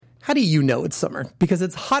How do you know it's summer? Because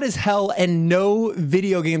it's hot as hell and no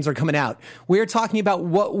video games are coming out. We're talking about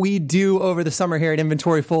what we do over the summer here at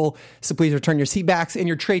Inventory Full. So please return your seat backs and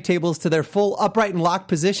your tray tables to their full upright and locked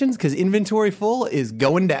positions because Inventory Full is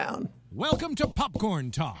going down. Welcome to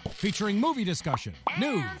Popcorn Talk, featuring movie discussion,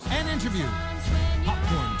 news, and interviews.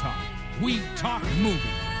 Popcorn Talk. We talk movies.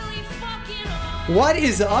 What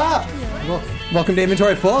is up? Welcome to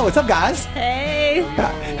Inventory Full. What's up, guys? Hey.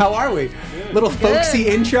 How are we? Little folksy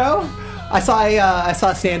intro. I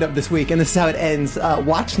saw stand-up this week, and this is how it ends.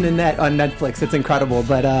 Watch Nanette on Netflix. It's incredible.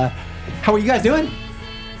 But how are you guys doing?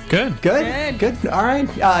 Good. All right.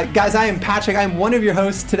 Guys, I am Patrick. I am one of your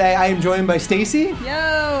hosts today. I am joined by Stacy.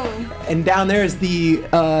 Yo. And down there is the,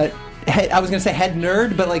 head, I was going to say head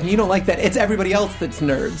nerd, but like you don't like that. It's everybody else that's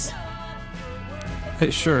nerds. Hey,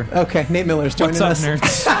 sure. Okay, Nate Miller's joining us.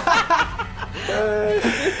 What's up, nerds?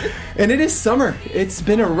 And it is summer. It's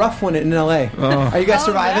been a rough one in LA. Oh. Are you guys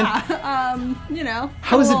surviving? Yeah.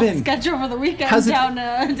 How has it been? Sketch over the weekend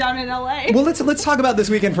down in LA. Well, let's talk about this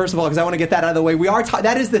weekend first of all, because I want to get that out of the way.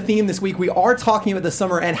 That is the theme this week. We are talking about the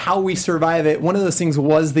summer and how we survive it. One of those things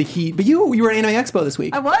was the heat. But you were at Anime Expo this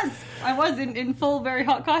week. I was in full, very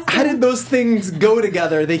hot costume. How did those things go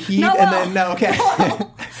together? The heat okay.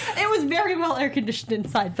 It was very well air conditioned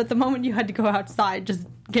inside, but the moment you had to go outside, just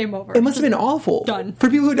game over. It must have been awful. Done. For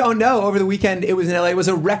people who don't know, over the weekend it was in LA. It was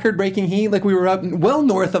a record-breaking heat. Like we were up well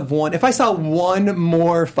north of one. If I saw one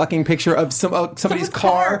more fucking picture of somebody's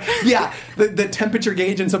car, yeah, the temperature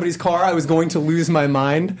gauge in somebody's car, I was going to lose my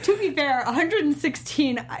mind. To be fair,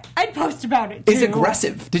 116. I'd post about it too. It's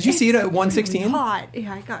aggressive. Did you see it at 116? Hot.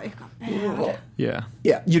 Yeah, it got bad. Yeah.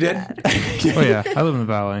 Yeah, you did. Oh yeah, I live in the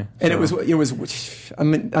Valley. And so. it was.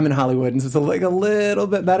 I'm in Hollywood, and so it's like a little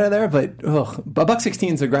bit better there, but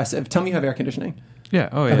 $1.16 is aggressive. Tell me you have air conditioning. Yeah.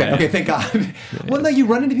 Oh yeah. Okay. Thank God. Yeah. Well, no, you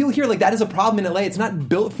run into people here like that is a problem in LA. It's not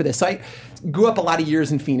built for this. So I grew up a lot of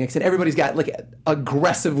years in Phoenix, and everybody's got like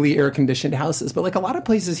aggressively air conditioned houses. But like a lot of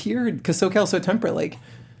places here, because SoCal's so temperate, like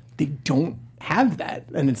they don't have that,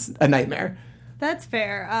 and it's a nightmare. That's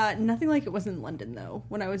fair. Nothing like it was in London, though.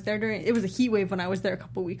 When I was there it was a heat wave when I was there a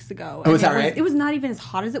couple weeks ago. Oh, is that right? It was not even as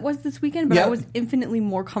hot as it was this weekend, but yep. I was infinitely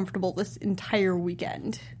more comfortable this entire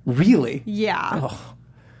weekend. Really? Yeah. Oh.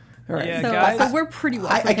 All right. Yeah, so, guys, so we're pretty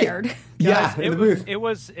well prepared. Yeah, in the booth.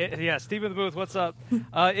 Steve in the booth, what's up?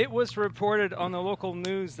 It was reported on the local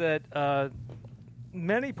news that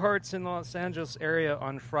many parts in the Los Angeles area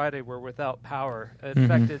on Friday were without power. It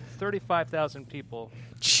affected 35,000 people.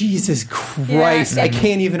 Jesus Christ. I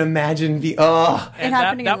can't even imagine And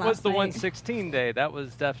that was the 116 day. That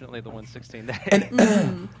was definitely the 116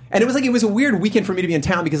 day. And it was a weird weekend for me to be in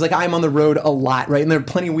town because like I'm on the road a lot, right? And there are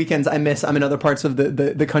plenty of weekends I miss. I'm in other parts of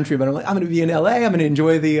the country, but I'm like, I'm going to be in LA. I'm going to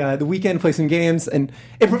enjoy the weekend, play some games. And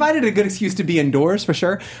it provided a good excuse to be indoors for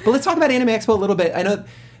sure. But let's talk about Anime Expo a little bit. I know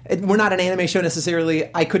we're not an anime show necessarily.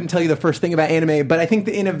 I couldn't tell you the first thing about anime, but I think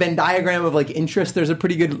in a Venn diagram of like interest, there's a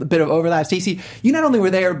pretty good bit of overlap. Stacey, you not only were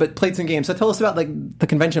there, but played some games. So tell us about like the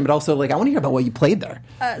convention, but also like I want to hear about what you played there.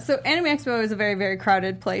 So Anime Expo is a very, very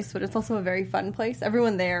crowded place, but it's also a very fun place.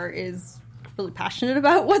 Everyone there is really passionate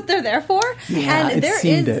about what they're there for. Yeah, and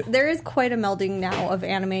there is quite a melding now of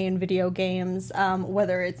anime and video games,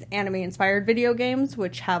 whether it's anime-inspired video games,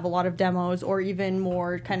 which have a lot of demos, or even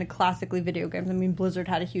more kind of classically video games. I mean, Blizzard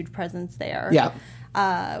had a huge presence there. Yeah.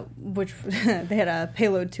 Which they had a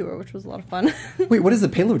Payload tour, which was a lot of fun. Wait, what is the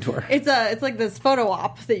Payload tour? It's like this photo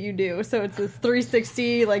op that you do. So it's this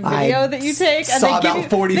 360 like video that you take. And saw about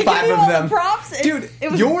 45 of them. Props. Dude,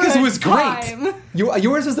 it was yours was time. great.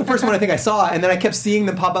 Yours was the first one I think I saw, and then I kept seeing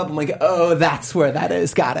them pop up. I'm like, oh, that's where that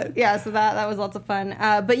is. Got it. Yeah, so that was lots of fun.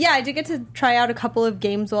 But yeah, I did get to try out a couple of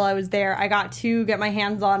games while I was there. I got to get my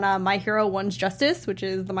hands on My Hero One's Justice, which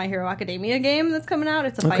is the My Hero Academia game that's coming out.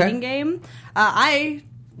 It's a fighting game. I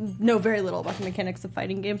know very little about the mechanics of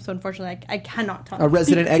fighting games, so unfortunately I cannot talk. A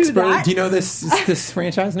resident expert. That. Do you know this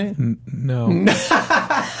franchise name? No.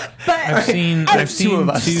 But I've seen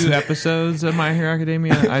two episodes of My Hero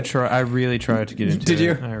Academia. I really tried to get into it. Did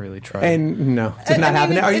you? I really tried. And no, did not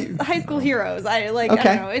happen. It's high school heroes. I don't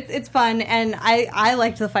know. It's fun, and I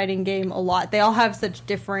liked the fighting game a lot. They all have such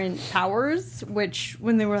different powers, which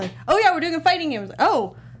when they were like, oh yeah, we're doing a fighting game, I was like,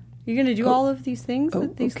 oh, you're going to do all of these things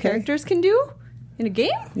that these characters can do? In a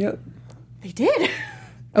game? Yep. They did.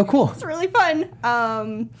 Oh, cool. It's really fun.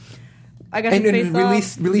 I got and to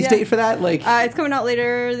face release date for that? Like it's coming out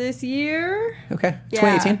later this year. Okay. Yeah.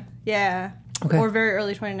 2018? Yeah. Okay. Or very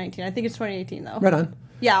early 2019. I think it's 2018 though. Right on.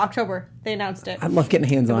 Yeah, October. They announced it. I love getting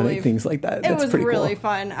hands on things like that. It was pretty really cool.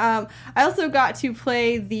 fun. I also got to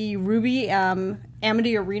play the Ruby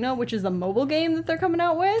Amity Arena, which is a mobile game that they're coming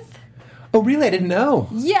out with. Oh, really? I didn't know.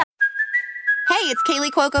 Yeah. Hey, it's Kaylee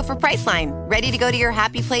Cuoco for Priceline. Ready to go to your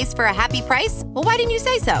happy place for a happy price? Well, why didn't you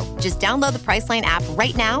say so? Just download the Priceline app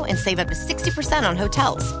right now and save up to 60% on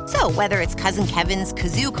hotels. So whether it's Cousin Kevin's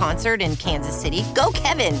Kazoo Concert in Kansas City, go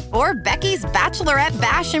Kevin, or Becky's Bachelorette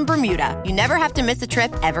Bash in Bermuda, you never have to miss a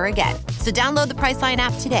trip ever again. So download the Priceline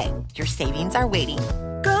app today. Your savings are waiting.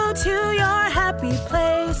 Go to your happy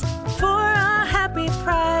place for a happy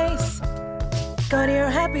price. Go to your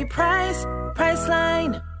happy price,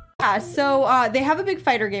 Priceline. Yeah, so they have a big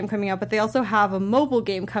fighter game coming out, but they also have a mobile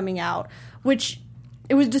game coming out, which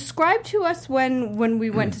it was described to us when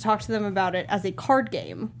we went to talk to them about it as a card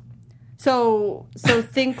game. So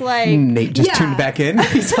think like Nate just tuned back in.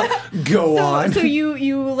 Go on. So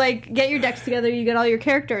you like get your decks together, you get all your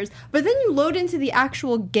characters, but then you load into the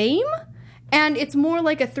actual game. And it's more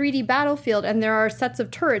like a 3D battlefield, and there are sets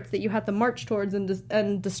of turrets that you have to march towards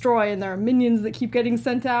and destroy, and there are minions that keep getting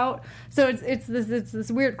sent out. So it's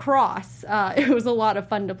this weird cross. It was a lot of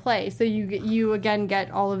fun to play. So you again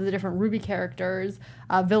get all of the different Ruby characters,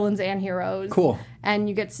 villains and heroes. Cool.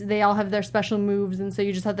 And they all have their special moves, and so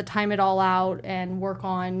you just have to time it all out and work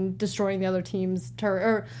on destroying the other team's turret.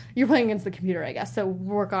 Or you're playing against the computer, I guess. So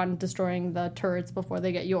work on destroying the turrets before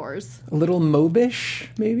they get yours. A little mobish,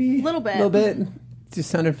 maybe? A little bit. Just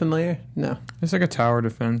sounded familiar? No. It's like a tower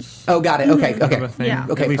defense. Oh, got it. Okay. Kind of a thing. Yeah.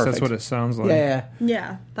 Okay, At least perfect. that's what it sounds like.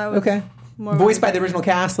 Yeah. That was Okay. more Voiced by the original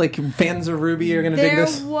cast, like fans of Ruby are going to dig There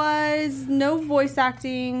this? was no voice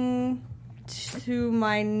acting to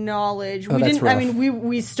my knowledge. Oh, We that's didn't. I rough. mean,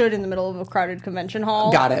 we stood in the middle of a crowded convention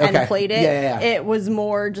hall. Got it, okay. And played it. Yeah. It was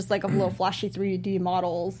more just like a little flashy 3D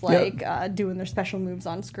models, like doing their special moves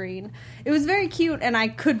on screen. It was very cute, and I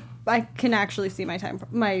can actually see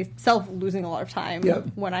myself losing a lot of time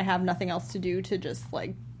when I have nothing else to do to just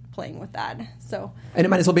like playing with that. So And it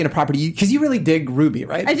might as well be in a property, because you really dig Ruby,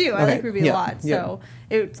 right? I do. I Okay. like Ruby a lot. So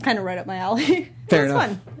it's kind of right up my alley. Fair It was enough.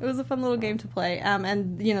 fun. It was a fun little game to play.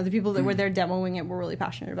 And the people that were there demoing it were really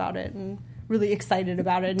passionate about it and really excited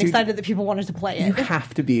about it and excited that people wanted to play it. You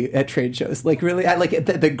have to be at trade shows. Like, really, I like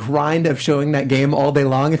the grind of showing that game all day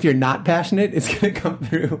long. If you're not passionate, it's going to come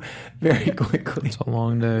through very quickly. It's a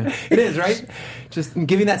long day. It is, right? Just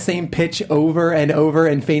giving that same pitch over and over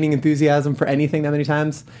and feigning enthusiasm for anything that many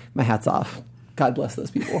times. My hat's off. God bless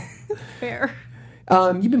those people. Fair.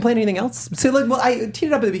 You've been playing anything else? So, I teed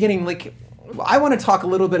it up at the beginning. I want to talk a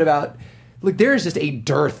little bit about. There's just a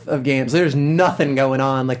dearth of games. There's nothing going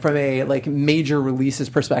on, from a major releases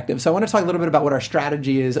perspective. So I want to talk a little bit about what our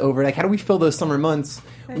strategy is over. How do we fill those summer months?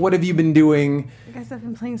 What have you been doing? Guys, I've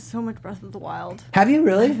been playing so much Breath of the Wild. Have you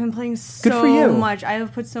really? I've been playing Good for you. so much. I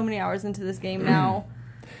have put so many hours into this game now.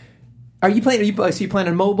 Are you playing? So you playing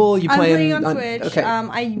on mobile? I'm playing on Switch. Okay.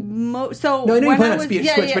 No, I know you play on Switch,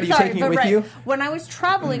 but are you taking it with you? When I was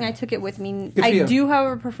traveling, I took it with me. for I you. do,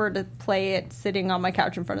 however, prefer to play it sitting on my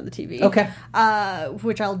couch in front of the TV. Okay.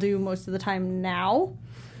 Which I'll do most of the time now.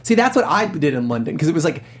 See, that's what I did in London, because it was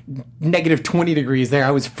negative 20 degrees there.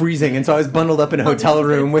 I was freezing, and so I was bundled up in a hotel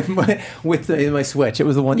room with my Switch. It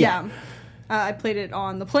was the one. Yeah. I played it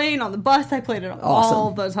on the plane, on the bus. I played it Awesome.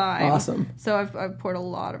 all the time. Awesome. So I've poured a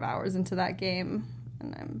lot of hours into that game.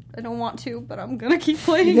 And I don't want to, but I'm going to keep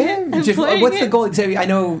playing Yeah. it. and Just, playing what's it. the goal? So I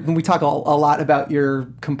know we talk a lot about your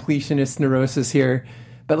completionist neurosis here,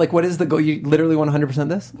 but what is the goal? You literally want 100%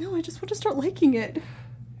 this? No, I just want to start liking it.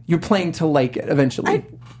 You're playing to like it eventually.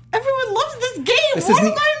 Everyone loves this game. This What is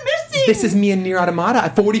me- am I missing? This is me and Nier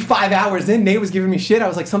Automata. 45 hours in, Nate was giving me shit. I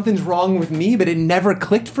was like, something's wrong with me, but it never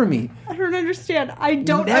clicked for me. I don't understand. I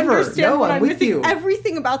don't Never. understand No, what I'm I'm with missing. you.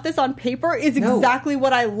 Everything about this on paper is No. exactly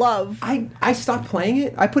what I love. I stopped playing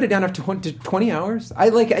it. I put it down after 20 hours.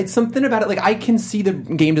 It's something about it. I can see the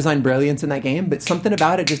game design brilliance in that game, but something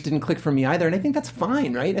about it just didn't click for me either. And I think that's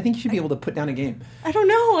fine, right? I think you should be able to put down a game. I don't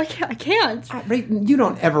know. I can't. Right? You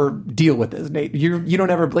don't ever deal with this, Nate. You don't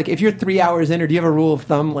ever if you're 3 hours in, or do you have a rule of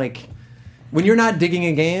thumb when you're not digging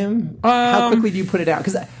a game? How quickly do you put it down?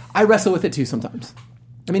 Because I wrestle with it too sometimes.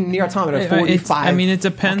 I mean, Nier Automata 45. It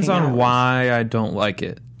depends fucking on hours. why I don't like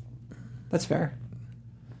it. That's fair.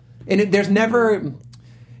 And there's never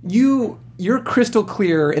you're crystal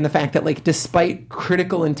clear in the fact that despite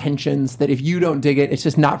critical intentions, that if you don't dig it, it's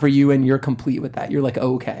just not for you, and you're complete with that. You're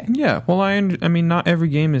okay. Yeah, well, I mean, not every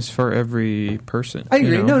game is for every person. I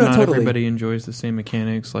agree. No, not totally. everybody enjoys the same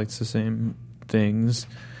mechanics, likes the same things.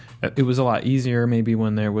 It was a lot easier maybe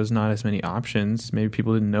when there was not as many options. Maybe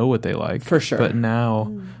people didn't know what they like. For sure. But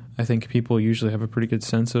now I think people usually have a pretty good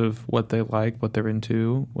sense of what they like, what they're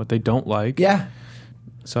into, what they don't like. Yeah.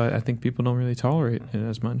 So I think people don't really tolerate it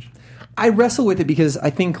as much. I wrestle with it because I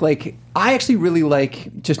think like I actually really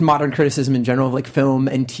like just modern criticism in general of like film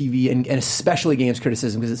and TV and especially games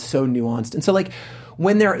criticism because it's so nuanced. And so like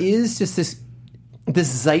when there is just this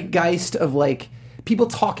zeitgeist of like people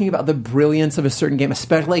talking about the brilliance of a certain game,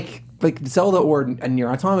 especially like Zelda or Nier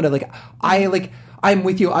Automata, I'm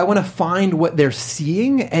with you. I want to find what they're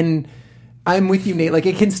seeing, and I'm with you, Nate. Like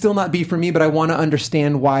it can still not be for me, but I want to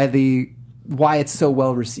understand why it's so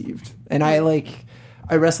well received. And I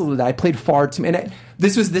wrestled with that. I played far too, and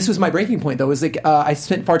this was my breaking point though. It was like I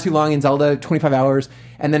spent far too long in Zelda, 25 hours,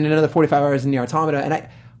 and then another 45 hours in Nier Automata, and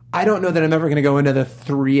I don't know that I'm ever going to go into the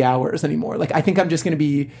 3 hours anymore. Like I think I'm just going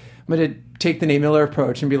to take the Nate Miller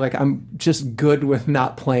approach and be like, I'm just good with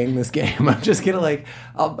not playing this game. I'm just going to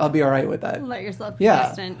I'll be all right with that. Let yourself be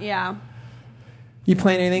distant. Yeah. You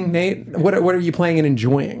playing anything, Nate? What are you playing and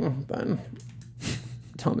enjoying, Ben?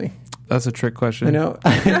 Tell me. That's a trick question. I know.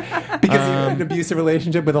 Because you're in an abusive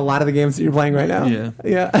relationship with a lot of the games that you're playing right now.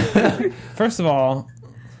 Yeah. First of all,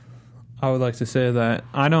 I would like to say that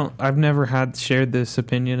I've never shared this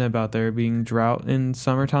opinion about there being drought in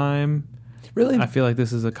summertime. Really? I feel like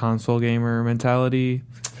this is a console gamer mentality.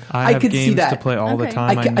 I have could games see that. to play all the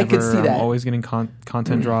time. I could see that. I'm always getting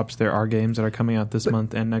content drops. There are games that are coming out this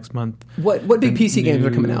month and next month. What big PC games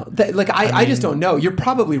are coming out? I just don't know. You're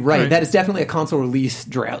probably right. That is definitely a console release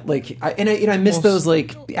drought. I miss those the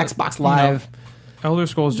Xbox Live. Elder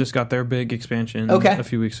Scrolls just got their big expansion a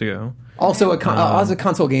few weeks ago. Also a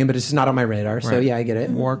console game, but it's just not on my radar. So yeah, I get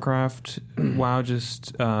it. Warcraft, WoW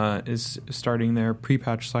just is starting their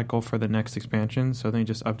pre-patch cycle for the next expansion. So they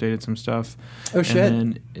just updated some stuff. Oh shit!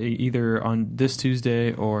 And then either on this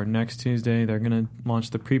Tuesday or next Tuesday, they're going to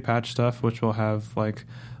launch the pre-patch stuff, which will have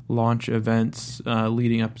launch events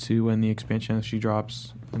leading up to when the expansion actually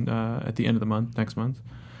drops at the end of the month, next month.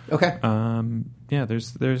 Okay. Yeah,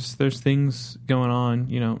 there's things going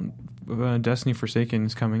on. Destiny Forsaken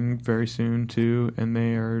is coming very soon too, and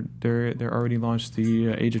they're already launched the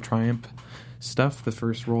Age of Triumph stuff, the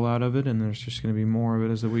first rollout of it, and there's just going to be more of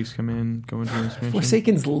it as the weeks come in, go into the expansion.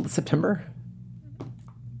 Forsaken's September.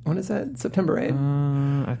 When is that? September, right?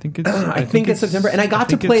 I think it's. I think it's September, and I got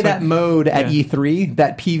to play that mode at E3,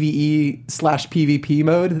 that PvE/PvP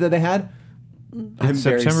mode that they had. It's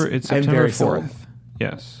September 4th.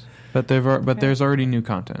 Yes, but there's already new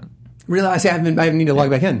content. Really? I need to log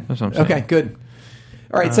back in. That's what I'm saying. Okay, good.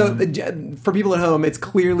 All right, so for people at home, it's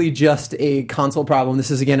clearly just a console problem.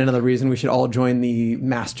 This is, again, another reason we should all join the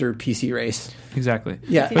master PC race. Exactly.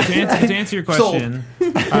 Yeah. But to answer your question,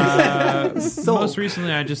 Sold. most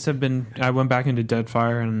recently I went back into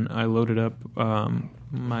Deadfire and I loaded up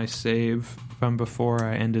my save from before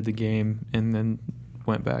I ended the game and then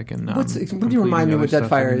went back and would you remind me what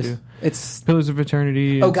Deadfire is? It's Pillars of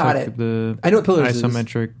Eternity. Oh, got it. I know what Pillars is.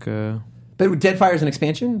 Isometric. But Deadfire is an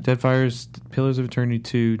expansion? Deadfire's Pillars of Eternity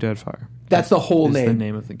 2 Deadfire. That's the whole name. That's the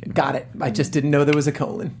name of the game. Got it. I just didn't know there was a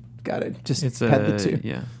colon. Got it. Just had the two.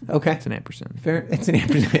 Yeah. Okay. It's an ampersand. Fair. It's an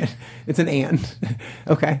ampersand. It's an and.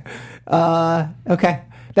 Okay. Okay.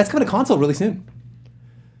 That's coming to console really soon.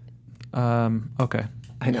 Okay.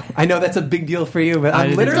 I know that's a big deal for you, but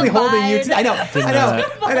I'm literally holding you to... I know,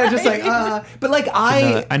 just but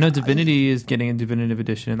I know Divinity is getting a definitive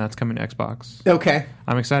edition, and that's coming to Xbox. Okay.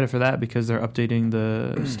 I'm excited for that because they're updating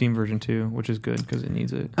the Steam version too, which is good because it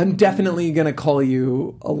needs it. I'm definitely going to call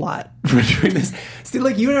you a lot for doing this. See,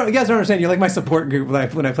 you guys don't understand, you're like my support group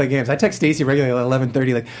when I play games. I text Stacey regularly at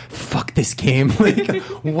 11:30, fuck this game.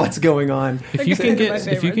 What's going on? If you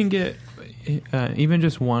can get even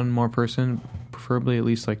just one more person, preferably at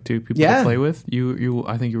least 2 people to play with,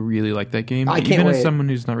 I think you'll really like that game. I can't even wait. As someone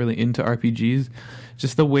who's not really into RPGs,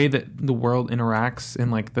 just the way that the world interacts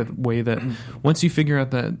and the way that once you figure out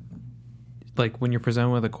that when you're presented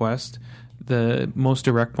with a quest, the most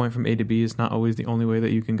direct point from A to B is not always the only way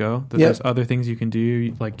that you can go. There's other things you can do.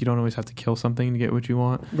 You don't always have to kill something to get what you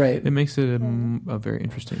want. Right. It makes it a very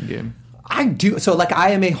interesting game. I do. So,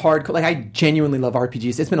 I am a hardcore... I genuinely love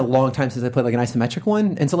RPGs. It's been a long time since I played, an isometric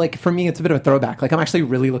one. And so, for me, it's a bit of a throwback. I'm actually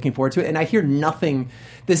really looking forward to it. And I hear nothing...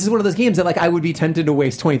 This is one of those games that, I would be tempted to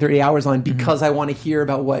waste 20, 30 hours on because I want to hear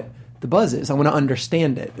about what the buzz is. I want to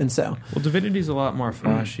understand it. And so... Well, Divinity's a lot more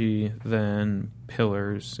flashy than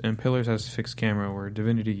Pillars. And Pillars has fixed camera, where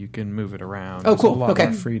Divinity, you can move it around. Oh, cool. There's a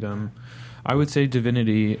lot more freedom. I would say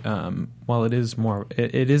Divinity, while it is more...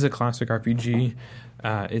 It is a classic RPG...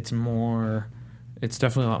 It's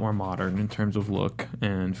definitely a lot more modern in terms of look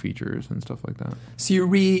and features and stuff like that. So you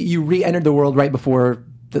re-entered the world right before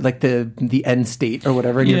the end state or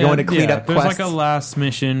whatever, and you're going to clean up There's quests. like a last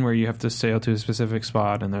mission where you have to sail to a specific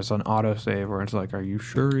spot, and there's an autosave where it's like, are you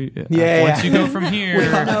sure? Once you go from here,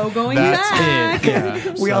 No going that's back. it.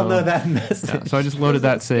 Yeah. we all So- know that message. Yeah, so I just loaded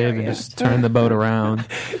that save and just turned the boat around.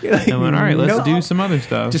 You're like, And went, all right, let's nope. do some other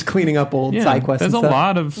stuff. Just cleaning up old side quests. There's and a stuff.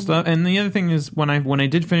 lot of stuff, and the other thing is when I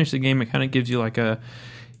did finish the game, it kind of gives you like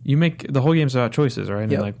you make the whole game's about choices, right?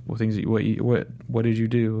 Yep. And like what did you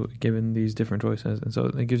do given these different choices? And so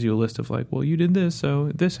it gives you a list of like, well, you did this,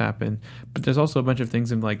 so this happened. But there's also a bunch of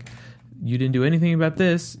things in like, you didn't do anything about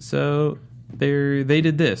this, so they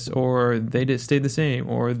did this, or they stayed the same,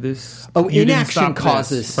 or this. Oh, you didn't inaction stop this.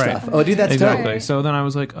 causes Right. stuff. Oh, dude, that's Exactly. dope. So then I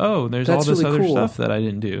was like, oh, there's That's all this really other cool. stuff that I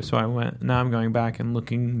didn't do. So I went. Now I'm going back and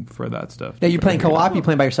looking for that stuff. Now, you playing co-op? You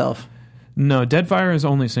playing by yourself? No, Deadfire is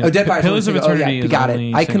only single. Oh, Deadfire is Pillars only of single. Eternity Oh, yeah, is got it.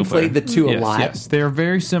 only I single player. conflate the two a Yes, lot. Yes, they are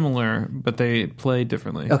very similar, but they play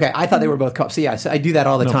differently. Okay, I thought they were both co-op. So yeah, so I do that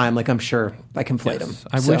all the No. time. Like I'm sure I conflate Yes. them.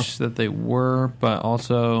 I So. wish that they were, but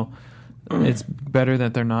also it's better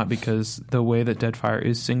that they're not, because the way that Deadfire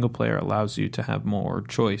is single player allows you to have more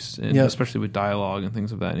choice, and Yep. especially with dialogue and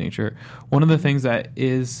things of that nature. One of the things that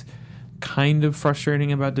is kind of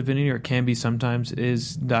frustrating about Divinity, or can be sometimes,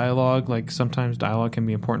 is dialogue. Like sometimes dialogue can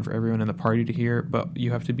be important for everyone in the party to hear, but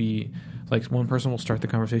you have to be like, one person will start the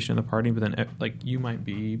conversation in the party, but then like you might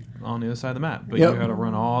be on the other side of the map, but Yep. you got to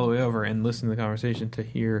run all the way over and listen to the conversation to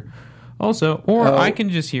hear. Also, or Oh. I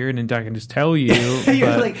can just hear it and I can just tell you. You're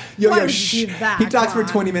but- like, yo, Why yo, would shh. you do that? He talks for Come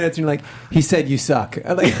on. 20 minutes, and you're like, he said you suck.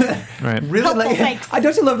 I'm like, Right. really? Helpful, Like, thanks. I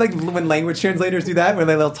don't you love like when language translators do that, where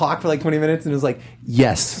they'll talk for like 20 minutes, and it's like,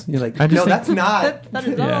 yes. You're like, I just no, think- that's not. That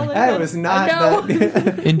is Yeah. all. That was not. No.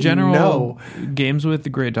 That. In general, No. games with the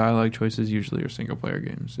great dialogue choices usually are single player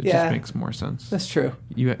games. It Yeah. just makes more sense. That's true.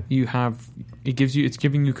 You have it's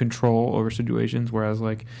giving you control over situations, whereas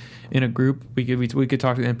like in a group we could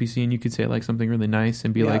talk to the NPC and you could say like something really nice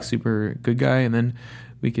and be Yeah. like super good guy, and then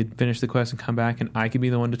we could finish the quest and come back and I could be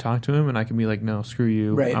the one to talk to him, and I can be like, no, screw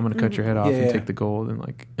you, Right. I'm gonna cut your head off Yeah, and yeah. take the gold,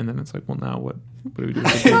 and then it's like, well, now what do we do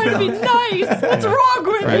with the Trying to be gold? nice. What's wrong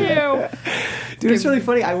with Right. you? Dude, it's really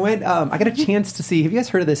funny. I went. I got a chance to see. Have you guys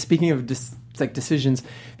heard of this? Speaking of like decisions, have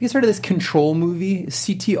you guys heard of this Control movie?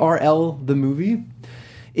 CTRL the movie.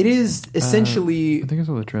 It is essentially, I think I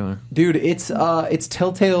saw the trailer. dude. It's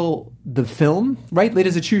Telltale the film, right? It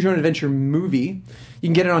is a choose your own adventure movie. You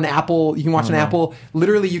can get it on Apple. You can watch it on no. Apple.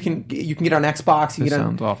 Literally, you can get it on Xbox. You can This get it on,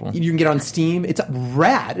 sounds awful. You can get it on Steam. It's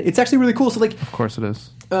rad. It's actually really cool. So like, Of course it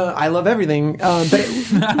is. I love everything, but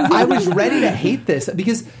I was ready to hate this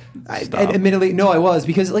because, admittedly, no, I was,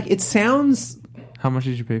 because like it sounds. How much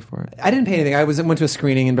did you pay for it? I didn't pay anything. I went to a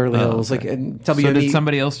screening in Beverly Oh, Hills, okay. like in So WME. did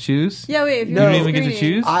somebody else choose? Yeah, wait. If No. you're You didn't even get to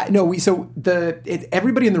screening- choose?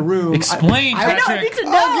 Everybody in the room. Explain, I know. I Patrick. need to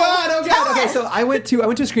know. Oh god. Okay, so I went to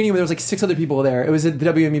a screening where there was like 6 other people there. It was at the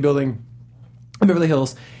WME building in Beverly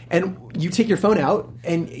Hills, and you take your phone out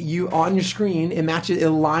and you on your screen it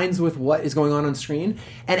aligns with what is going on screen,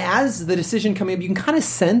 and as the decision coming up, you can kind of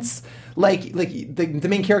sense like the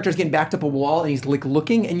main character is getting backed up a wall and he's like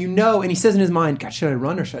looking, and and he says in his mind, God, should I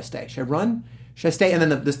run or should I stay? Should I run? Should I stay? And then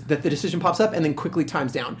the decision pops up and then quickly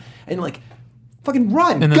times down and like, fucking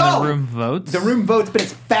run, And then go. the room votes? The room votes, but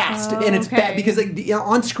it's fast and it's okay. bad because like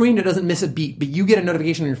on screen it doesn't miss a beat, but you get a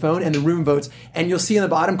notification on your phone and the room votes, and you'll see in the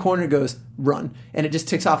bottom corner it goes run, and it just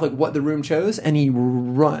ticks off like what the room chose, and he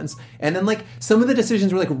runs. And then like some of the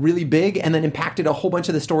decisions were like really big and then impacted a whole bunch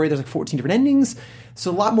of the story. There's like 14 different endings, so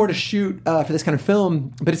a lot more to shoot for this kind of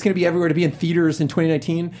film, but it's going to be everywhere to be in theaters in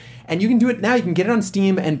 2019, and you can do it now. You can get it on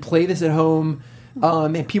Steam and play this at home.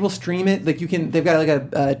 And people stream it. Like they've got like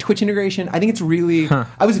a Twitch integration. I think it's really.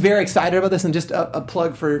 I was very excited about this, and just a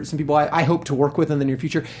plug for some people I hope to work with in the near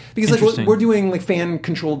future, because like Interesting. we're doing like fan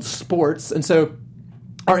controlled sports, and so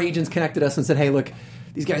our agents connected us and said, "Hey, look,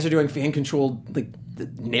 these guys are doing fan controlled like the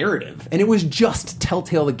narrative," and it was just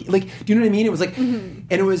Telltale. Like, do you know what I mean? It was like, and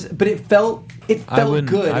it was, but it felt I wouldn't,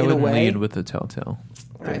 good I in a wouldn't way. lead with the Telltale.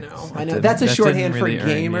 I know. Didn't- That's a that shorthand didn't really for earn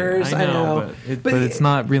you. gamers. I know. But it's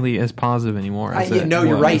not really as positive anymore. As it no,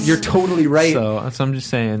 you're was. right. You're totally right. So I'm just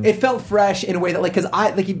saying. It felt fresh in a way that, like, because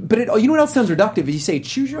but you know what else sounds reductive? If you say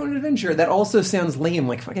choose your own adventure, that also sounds lame.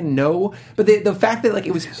 Like, fucking no. But the fact that, like,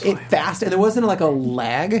 it was fast and there wasn't, like, a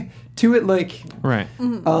lag to it, like, right.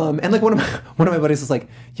 and like one of my buddies was like,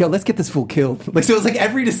 "Yo, let's get this fool killed." Like, so it was like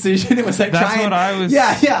every decision. It was like That's trying, what I was.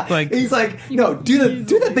 Yeah. Like, he's like, "No, do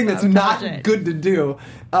that thing that's not it. good to do."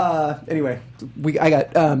 Anyway,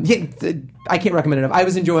 I can't recommend it enough. I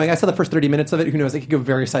was enjoying. I saw the first 30 minutes of it. Who knows? I could go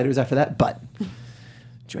very sideways after that, but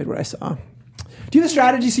enjoyed what I saw. Do you have a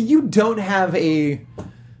strategy? So you don't have a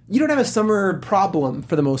you don't have a summer problem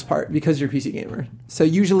for the most part because you're a PC gamer. So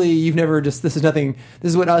usually you've never just, this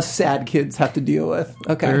is what us sad kids have to deal with.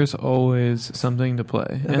 Okay. There's always something to play.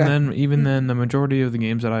 Okay. And then even then, the majority of the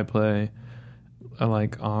games that I play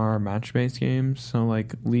are match-based games. So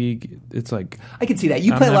like League, it's like I can see that.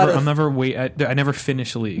 You play a lot of... I never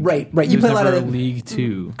finish League. Right. You There's play a lot of... League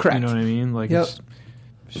 2. Correct. You know what I mean? Like Yep.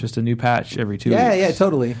 it's just a new patch every 2 weeks. Yeah,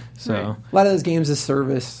 totally. So A lot of those games is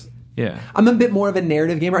service. yeah. I'm a bit more of a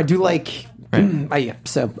narrative gamer. I do like... Right.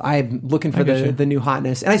 So I'm looking for I get you. the new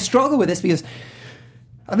hotness. And I struggle with this because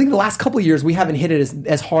I think the last couple of years we haven't hit it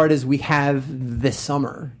as hard as we have this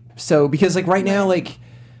summer. So because like right now, like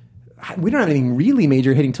we don't have anything really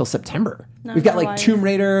major hitting till September. We've got like otherwise. Tomb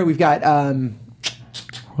Raider. We've got...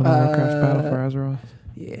 Warcraft Battle for Azeroth.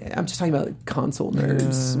 Yeah, I'm just talking about like, console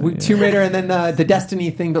nerds. Tomb Raider and then the Destiny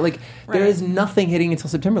thing, but like there is nothing hitting until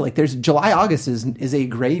September. Like there's July, August is a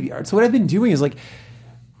graveyard. So what I've been doing is like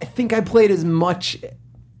I think I played as much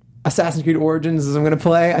Assassin's Creed Origins as I'm going to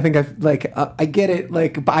play. I think I get it.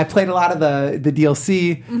 Like I played a lot of the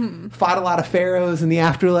DLC, fought a lot of pharaohs in the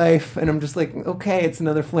afterlife, and I'm just like, okay, it's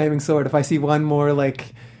another flaming sword. If I see one more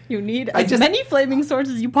like. You need as many flaming swords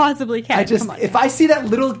as you possibly can. Come on. If I see that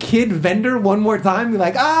little kid vendor one more time, be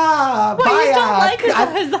like, Well, Bayak! you don't like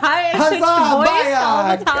his high-pitched voice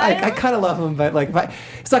all the time? I kind of love him, but like,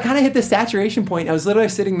 so I kind of hit the saturation point. I was literally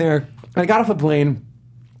sitting there, and I got off a plane.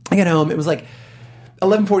 I got home. It was like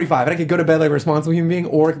 11:45, and I could go to bed like a responsible human being,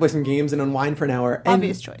 or I could play some games and unwind for an hour. And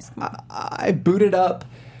Obvious choice. I booted up.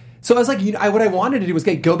 So I was like, what I wanted to do was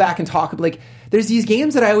go back and talk. Like, there's these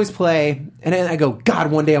games that I always play, and then I go,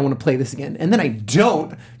 God, one day I want to play this again. And then I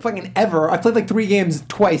don't fucking ever. I played like 3 games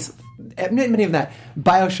twice. Many of that.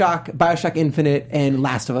 Bioshock Infinite, and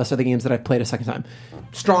Last of Us are the games that I've played a second time.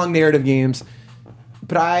 Strong narrative games.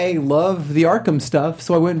 But I love the Arkham stuff,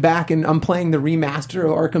 so I went back and I'm playing the remaster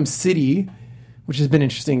of Arkham City, which has been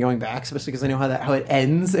interesting going back, especially because I know how it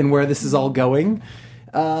ends and where this is all going.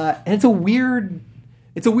 And it's a weird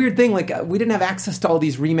thing. Like we didn't have access to all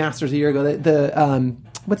these remasters a year ago.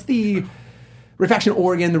 What's the Red Faction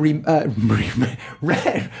Oregon?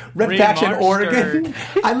 Red Faction Oregon.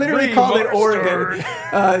 I literally called it Oregon.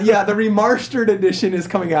 The remastered edition is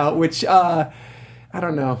coming out, which I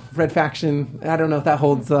don't know. Red Faction. I don't know if that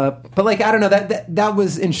holds up, but like I don't know. That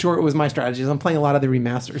was in short was my strategy. I'm playing a lot of the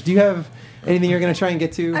remasters. Do you have anything you're going to try and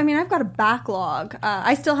get to? I mean, I've got a backlog.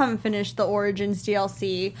 I still haven't finished the Origins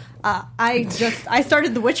DLC. I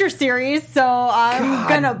started the Witcher series, so I'm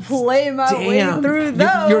gonna play my way through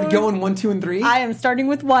those. You're going 1, 2, and 3. I am starting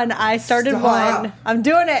with 1. I started 1. I'm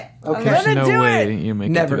doing it. Okay. I'm There's gonna no do way it. you make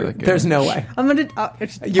it Never. through that game. There's no way. I'm gonna.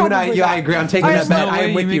 You and I agree. I'm taking that bet. no way I'm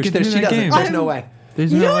you with make you. it through She that doesn't. game. There's no way.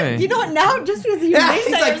 There's You no know way. what? You know what? Now, just because you Yeah, naysayers,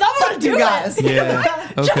 he's like, I'm gonna "Fuck do you guys." it. Yeah.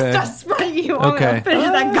 Just Okay. to spite you. I'm Okay. gonna finish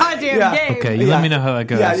that goddamn Yeah. game. Okay, you let me know how that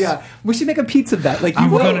goes. Yeah. We should make a pizza bet. Like you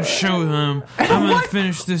I'm will. gonna show him. I'm gonna What-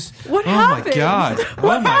 finish this. What oh happens? my god!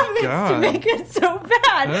 What oh my happens god! to make it so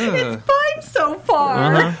bad? Ugh. It's fine so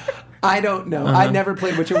far. Uh-huh. I don't know. I never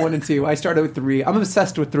played Witcher 1 and 2. I started with 3. I'm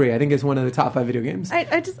obsessed with 3. I think it's one of the top 5 video games. I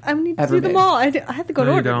need to Ever do them made. all. I have to go to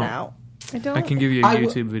No, you order don't. now. I don't. I can give you a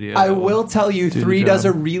YouTube video. I will tell you, Do the 3 does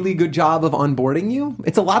a job. really good job of onboarding you.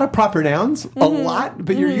 It's a lot of proper nouns, a lot,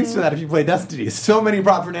 but you're used to that if you play Destiny. So many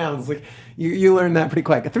proper nouns, like you learn that pretty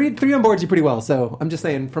quick. 3 onboards you pretty well. So I'm just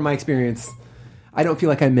saying, from my experience, I don't feel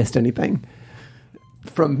like I missed anything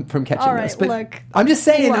from catching All right, this. But look. I'm just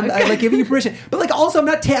saying, I'm Look. like giving you permission. But like, also, I'm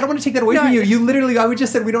not. I don't want to take that away No, from you. I- You literally, I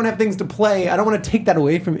just said we don't have things to play. I don't want to take that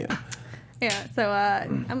away from you. Yeah, so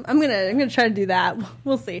I'm gonna try to do that.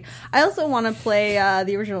 We'll see. I also want to play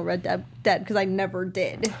the original Red Dead because I never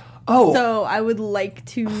did. Oh. so I would like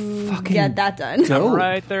to get that done. dope.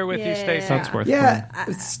 Right there with you, Stacey. That's worth Yeah.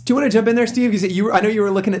 playing. Do you want to jump in there, Steve? Because I know you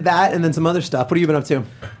were looking at that and then some other stuff. What have you been up to?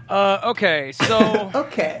 Okay, so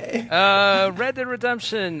Okay. Red Dead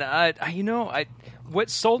Redemption. What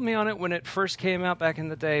sold me on it when it first came out back in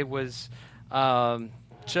the day was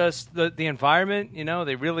just the environment. You know,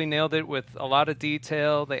 they really nailed it with a lot of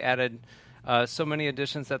detail. They added so many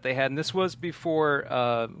additions that they had, and this was before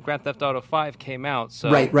Grand Theft Auto 5 came out. So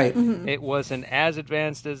Right. it wasn't as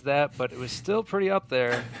advanced as that, but it was still pretty up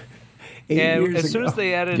there. 8 And years as soon ago. as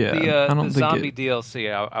they added Yeah, I the don't think zombie it- DLC,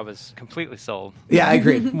 I was completely sold. Yeah, I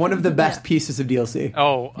agree. One of the best pieces of DLC.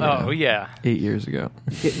 Oh yeah. 8 years ago.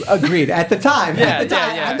 Agreed. At the time. Yeah, At the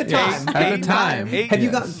time. yeah, At the yeah. time. At the time. Have you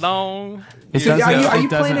Yes. got? Long. It So doesn't, are you it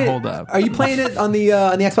doesn't playing it? hold up. Are you playing it on the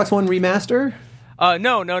Xbox One remaster?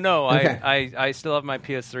 No. Okay. I still have my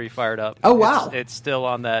PS3 fired up. Oh, wow. It's still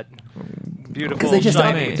on that beautiful. Because they just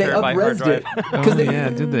shiny they terabyte hard up-resed it. drive. Because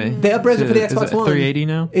Did they? They up-resed it for the Is Xbox it One. 380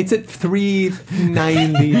 now? It's at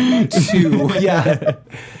 392. Yeah,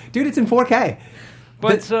 dude, it's in 4K.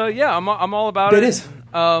 But yeah, I'm all about It it. is.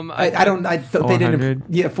 I don't. I thought they 400? didn't.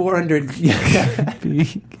 Yeah, 400. Yeah,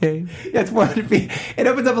 BK. yeah, it's 400p. It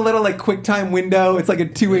opens up a little like QuickTime window. It's like a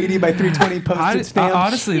 280 by 320 postage stamp.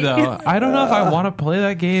 Honestly, though, I don't know if I want to play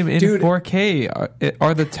that game in Dude. 4K.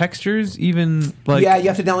 Are the textures even like? Yeah, you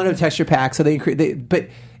have to download a texture pack. So but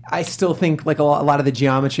I still think like a lot of the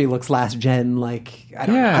geometry looks last gen. Like I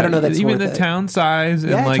don't know. That's even worth the it. town size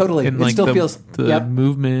and Yeah, like totally. and It like still the, feels- the yep.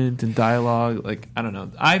 movement and dialogue. Like I don't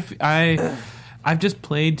know. I've just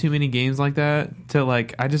played too many games like that to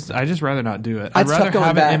like. I just rather not do it. I'd It's tough rather going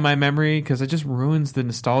have back. it in my memory because it just ruins the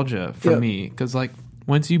nostalgia for Yep. me. Because like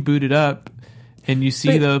once you boot it up and you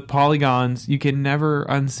see But- the polygons, you can never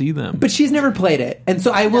unsee them. But she's never played it, and so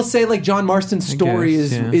I will say like John Marston's I story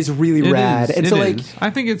guess, yeah. is really It rad, is, and it so like. is. I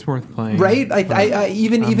think it's worth playing. Right, I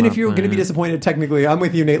even I'm if not you're going to be playing it. disappointed technically, I'm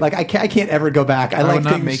with you, Nate. Like I can't ever go back. I I like would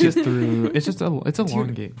not things. make it through. It's just it's a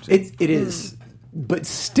long game. It is, but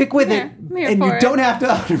stick with Yeah, it, I'm here and for you it. don't have to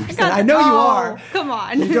 100%. I know you are. Come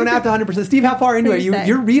on. You don't have to 100%. Steve, how far into it? Please say.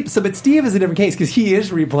 You're so, but Steve is a different case because he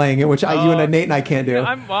is replaying it, which you and Nate and I can't do. Yeah,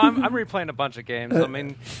 I'm replaying a bunch of games. I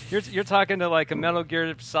mean, you're talking to like a Metal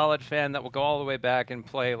Gear Solid fan that will go all the way back and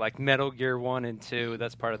play like Metal Gear 1 and 2.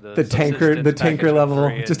 That's part of the tanker subsistence level,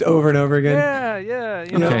 package for free. just over and over again. Yeah,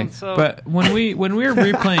 you know. Okay, So but when we're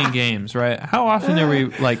replaying games, right? How often are we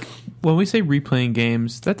like when we say replaying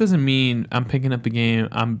games? That doesn't mean I'm picking up a game,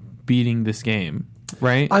 I'm beating this game,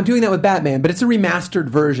 right? I'm doing that with Batman, but it's a remastered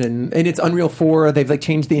version, and it's Unreal 4. They've like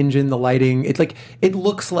changed the engine, the lighting. It's like it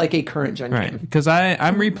looks like a current gen Right, game. because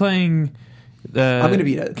I'm replaying the I'm gonna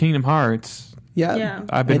beat it. Kingdom Hearts. Yeah, Yeah.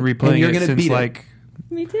 I've been And replaying you're it gonna since beat it. like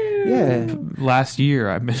Me too. Yeah. last year.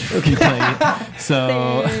 I've been replaying it,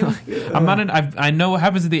 so I'm not in. I know what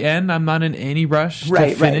happens at the end. I'm not in any rush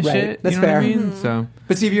Right, to right, finish right. it. That's you know fair. What I mean? So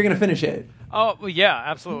But Steve, you're going to finish it. Oh, well, yeah,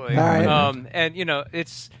 absolutely. All right. And, you know,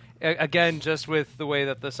 it's, again, just with the way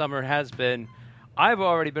that the summer has been, I've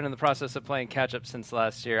already been in the process of playing catch-up since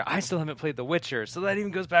last year. I still haven't played The Witcher, so that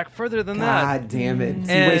even goes back further than that. God damn it.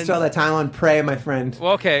 So you And- wasted all that time on Prey, my friend.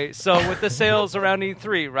 Well, okay, so with the sales around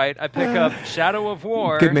E3, right, I pick up Shadow of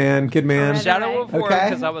War. Good man, good man. Shadow of War, Okay.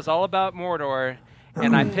 because I was all about Mordor.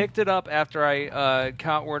 And I picked it up after I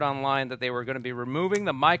caught word online that they were going to be removing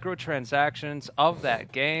the microtransactions of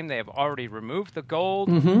that game. They have already removed the gold,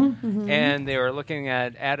 and they are looking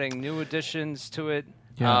at adding new additions to it.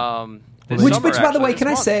 Yeah. this Which, summer, by the actually, way, this can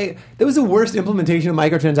I month. say, that was the worst implementation of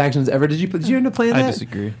microtransactions ever. Did you end up playing that? I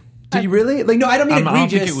disagree. Did you really? Like, no, I don't mean I don't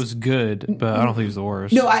egregious. think it was good, but I don't think it was the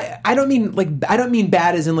worst. No, I don't mean I don't mean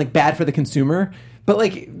bad as in like bad for the consumer, but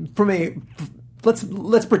like from a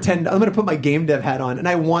let's pretend I'm going to put my game dev hat on and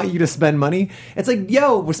I want you to spend money. It's like,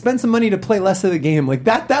 yo, we'll spend some money to play less of the game. Like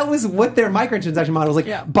that was what their microtransaction model was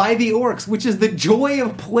like. Buy the orcs, which is the joy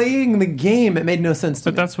of playing the game. It made no sense to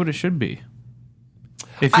But me. that's what it should be.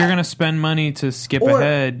 If you're going to spend money to skip Or-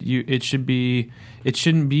 ahead, it should be. It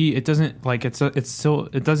shouldn't be. It doesn't like it's still.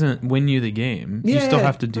 It doesn't win you the game. You Yeah, still yeah.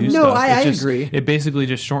 have to do No, stuff. I It just- agree. It basically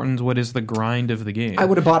just shortens what is the grind of the game. I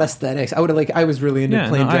would have bought aesthetics. I would have I was really into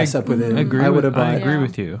playing dress up with it. Agree I would with, have I bought. agree Yeah.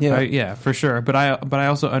 with you. Yeah. Yeah, for sure. But I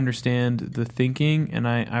also understand the thinking, and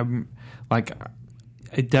I'm like,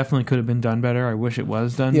 it definitely could have been done better. I wish it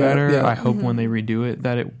was done Yeah, better. yeah. I hope when they redo it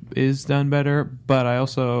that it is done better. But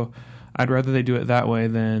I'd rather they do it that way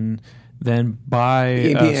than buy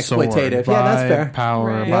Being a sword, exploitative. buy Yeah, that's fair. power,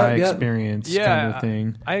 Right. buy Yep, yep. experience, Yeah, kind of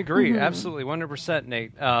thing. I agree, absolutely, 100%,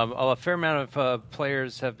 Nate. A fair amount of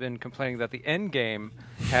players have been complaining that the end game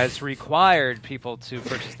has required people to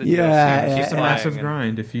purchase the Yeah, DLC. yeah, It's just a yeah. massive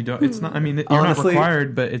grind. If you don't, it's not. I mean, you're Honestly- not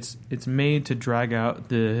required, but it's made to drag out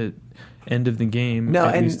the end of the game No,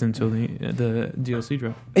 at and- least until the DLC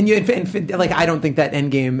drop. And like I don't think that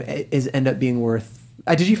end game end up being worth.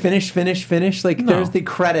 Did you finish? Like No. there's the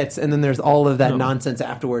credits and then there's all of that No. nonsense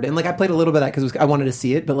afterward. And like I played a little bit of that because I wanted to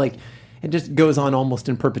see it, but like it just goes on almost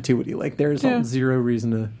in perpetuity. Like there's zero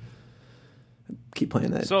reason to keep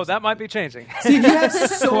playing that. So that might be changing. See, if you have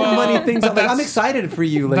so many things, but like, I'm that's- excited for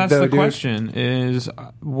you. Like That's though, the dude. question: is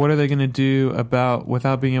what are they going to do about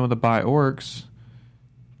without being able to buy orcs?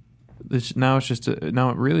 Now it's just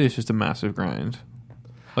a massive grind.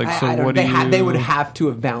 Like so, I don't- what do you? They would have to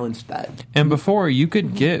have balanced that. And before you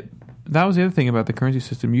could get, that was the other thing about the currency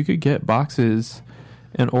system. You could get boxes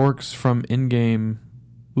and orcs from in-game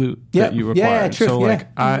loot that you Yeah, acquired. yeah, true, so like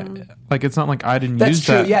yeah. it's not like I didn't That's use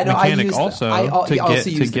true. that I mechanic used- also I to also get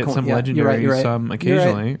used the some coin. Yeah, you're legendary right, you're right. some You're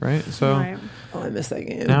occasionally, right? So Right. Oh, I missed that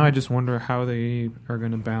game. Now I just wonder how they are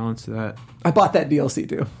going to balance that. I bought that DLC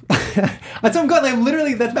too. That's so I'm glad.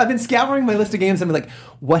 I've been scouring my list of games. And I'm like,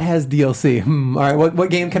 what has DLC? All right, what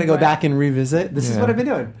game can I go back and revisit? This is what I've been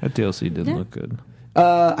doing. That DLC didn't look good.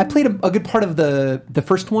 I played a good part of the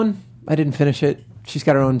first one. I didn't finish it. She's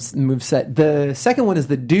got her own moveset. The second one is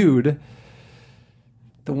the dude,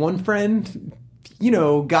 the one friend,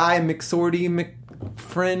 Guy McSorty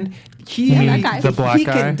friend. that guy. The black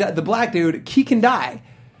guy? The black dude, he can die.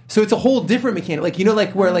 So it's a whole different mechanic.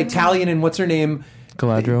 Like, where Talion and what's her name?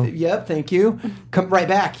 Galadriel. Yep, thank you. Come right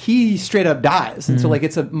back. He straight up dies. And so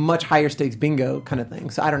it's a much higher stakes bingo kind of thing.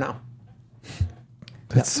 So I don't know.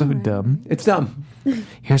 That's so dumb. It's dumb.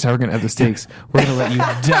 Here's how we're going to have the stakes. We're going to let you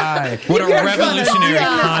die. What a revolutionary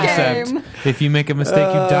concept. If you make a mistake,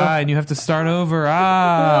 you die, and you have to start over.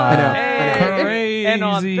 I know. Crazy. And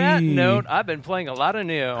on that note, I've been playing a lot of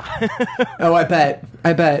Neo. Oh, I bet.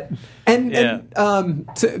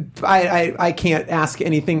 So I can't ask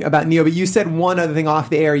anything about Neo, but you said one other thing off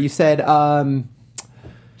the air. You said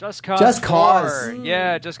Just Cause Just 4. Cause.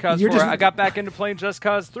 Yeah, Just Cause You're 4. just- I got back into playing Just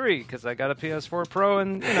Cause 3 because I got a PS4 Pro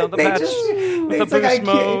and, the Nate patch just- with the Nate's like, I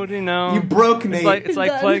boost can't- mode, You broke Nate. It's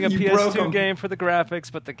like playing a You broke him. PS2 game for the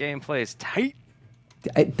graphics, but the gameplay is tight.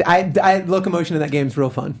 I locomotion in that game's real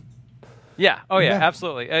fun. Yeah. Oh yeah, Yeah.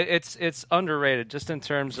 absolutely. It's underrated just in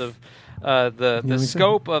terms of the me too.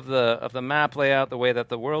 scope of the map layout, the way that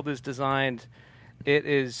the world is designed. It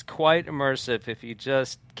is quite immersive if you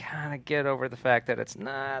just kind of get over the fact that it's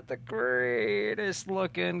not the greatest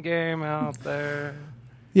looking game out there.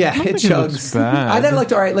 Yeah, it think it looks chugs. bad. That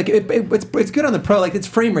looked all right. Like it's good on the pro. Like its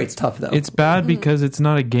frame rate's tough though. It's bad because it's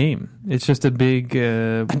not a game. It's just a big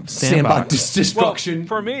sandbox. destruction. Well,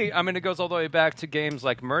 for me, I mean, it goes all the way back to games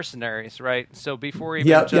like Mercenaries, right? So before even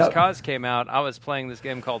Yep, Just yep. Cause came out, I was playing this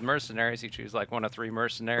game called Mercenaries. You choose like one of 3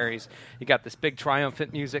 mercenaries. You got this big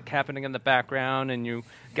triumphant music happening in the background, and you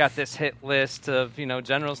got this hit list of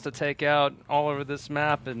generals to take out all over this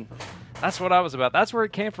map, and that's what I was about. That's where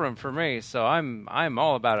it came from for me. So I'm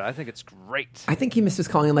all about it. I think it's great. I think he missed his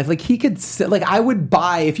calling in life. Like he could, like I would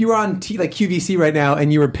buy if you were on like QVC right now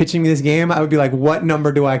and you were pitching me this game. I would be like, what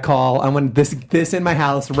number do I call? I want this in my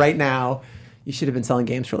house right now. You should have been selling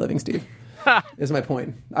games for a living, Steve. Is my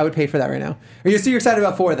point. I would pay for that right now. You're excited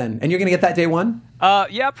about 4 then, and you're gonna get that day 1?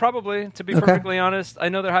 Yeah, probably. To be perfectly honest, I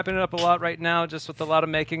know they're hyping it up a lot right now, just with a lot of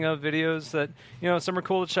making of videos that some are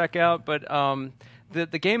cool to check out. But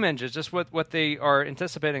the game engine, just what they are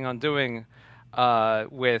anticipating on doing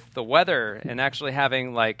with the weather and actually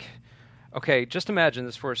having like. Okay, just imagine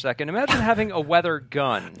this for a second. Imagine having a weather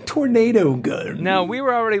gun. Tornado gun. Now, we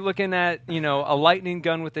were already looking at, a lightning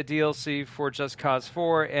gun with the DLC for Just Cause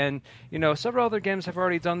 4, and, several other games have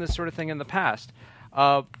already done this sort of thing in the past.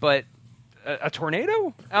 But a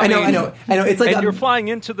tornado? I know. It's like and you're flying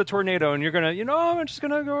into the tornado, and you're going to, I'm just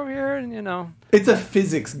going to go over here, and, It's a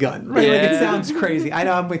physics gun, right? Yeah. Like, it sounds crazy. I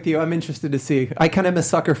know. I'm with you. I'm interested to see. I kind of am a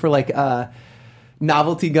sucker for like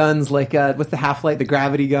novelty guns, like what's the Half-Life, the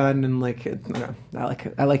gravity gun, and like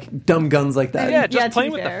I like dumb guns like that. Yeah, just Yeah, to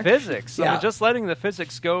playing be with fair. the physics. I Yeah. mean, just letting the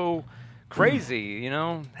physics go crazy,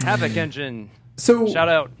 Havoc engine. So Shout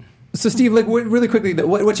out. So, Steve, like, really quickly,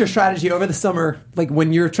 what's your strategy over the summer? Like,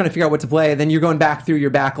 when you're trying to figure out what to play, then you're going back through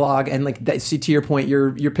your backlog, and like, see, to your point,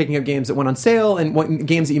 you're picking up games that went on sale, and what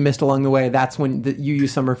games that you missed along the way. That's when you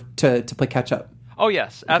use summer to play catch up. Oh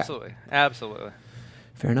yes, absolutely, absolutely.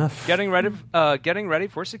 Fair enough. Getting ready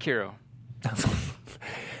for Sekiro.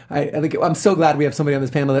 I'm so glad we have somebody on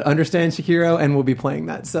this panel that understands Sekiro and will be playing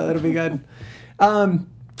that. So that'll be good.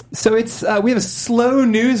 So it's we have a slow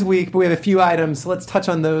news week, but we have a few items. So let's touch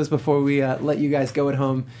on those before we let you guys go at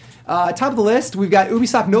home. Top of the list, we've got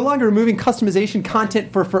Ubisoft no longer removing customization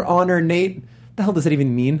content for Honor. Nate, what the hell does that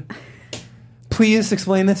even mean? Please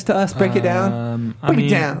explain this to us. Break it down. Break it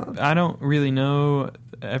down. I don't really know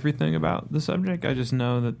everything about the subject. I just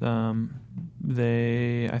know that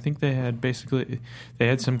I think they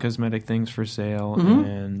had some cosmetic things for sale,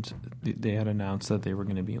 and they had announced that they were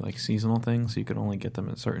going to be like seasonal things, so you could only get them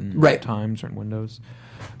at certain times, certain windows,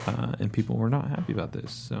 and people were not happy about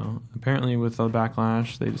this. So apparently with the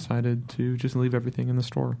backlash, they decided to just leave everything in the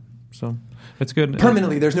store. So it's good.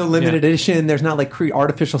 Permanently, there's no limited edition. There's not like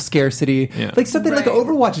artificial scarcity, like something like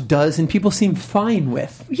Overwatch does, and people seem fine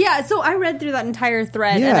with. Yeah, so I read through that entire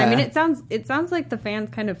thread, Yeah. and I mean, it sounds like the fans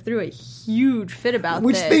kind of threw a huge fit about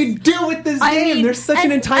Which this. they do with this I game. mean, There's such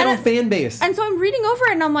an entitled fan base. And so I'm reading over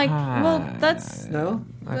it, and I'm like, well, that's No?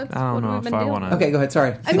 I that's don't what know we've if been I dealing want with. to. Okay, go ahead.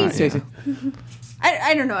 Sorry. I mean- Stacey.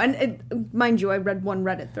 I don't know. And mind you, I read one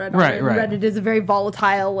Reddit thread. Right, on it. right. Reddit is a very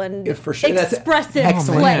volatile and Yeah, for sure. That's expressive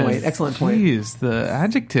excellent place. point. Excellent point. Jeez, the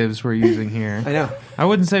adjectives we're using here. I know. I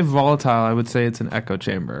wouldn't say volatile. I would say it's an echo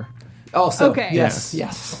chamber. Also, Okay. yes,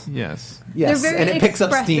 Yes. yes, Yes. yes, They're very and it picks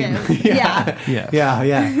up steam. expressive. Yeah. Yes. yeah.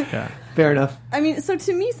 Yeah. Fair enough. I mean, so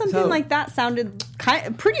to me, something So- like that sounded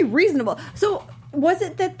pretty reasonable. So, was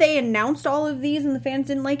it that they announced all of these and the fans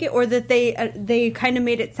didn't like it, or that they kind of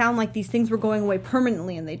made it sound like these things were going away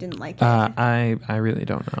permanently and they didn't like it? I really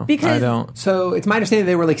don't know. Because- I don't. So it's my understanding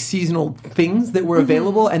they were like seasonal things that were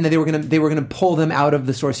available, and that they were gonna pull them out of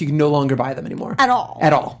the store, so you can no longer buy them anymore At all.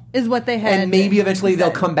 At all. Is what they had. And maybe eventually they'll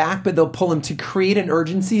said. come back, but they'll pull them to create an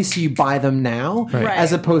urgency, so you buy them now, Right. Right.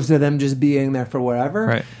 as opposed to them just being there for whatever.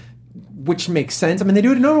 Right. Which makes sense. I mean, they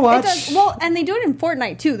do it in It Overwatch. does, well, and they do it in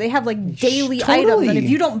Fortnite too. They have like daily Totally. items, and if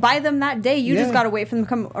you don't buy them that day, you Yeah. just gotta wait for them to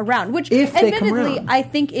come around. Which, If they come admittedly, around. I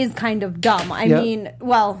think is kind of dumb. I Yep. mean,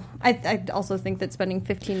 well, I also think that spending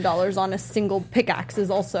 $15 on a single pickaxe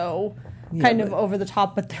is also kind of but- over the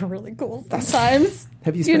top, but they're really cool sometimes.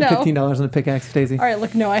 Have you spent know. $15 on a pickaxe, Daisy? All right,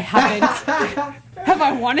 look, no, I haven't. Have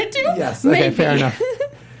I wanted to? Yes. Okay. Maybe. Fair enough.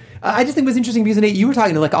 I just think it was interesting because Nate, you were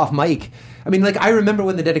talking to like off mic. I mean, like I remember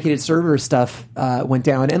when the dedicated server stuff went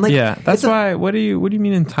down, and like Yeah, that's it's a- why. What do you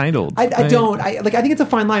mean entitled? I don't. I think it's a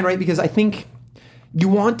fine line, right? Because I think you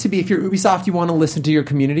want to be, if you're Ubisoft, you want to listen to your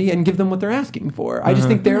community and give them what they're asking for. I just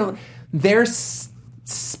think they're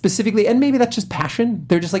specifically, and maybe that's just passion.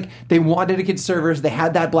 They're just like, they want dedicated servers. They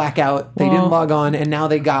had that blackout. They didn't Well, log on, and now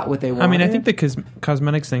they got what they wanted. I mean, I think the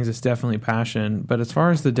cosmetics things is definitely passion, but as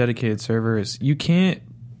far as the dedicated servers, you can't.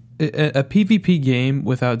 A PvP game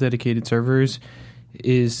without dedicated servers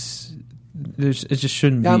it just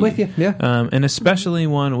shouldn't be. Yeah, I'm with you. Yeah. And especially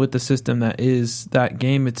one with the system that is that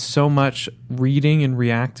game. It's so much reading and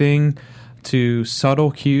reacting to subtle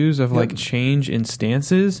cues of like change in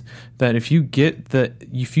stances that if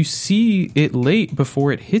you see it late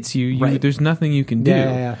before it hits you, Right. there's nothing you can do.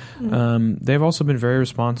 Yeah. They've also been very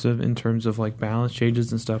responsive in terms of like balance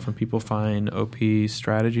changes and stuff when people find OP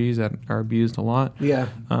strategies that are abused a lot. Yeah.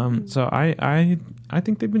 So I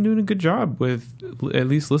think they've been doing a good job with at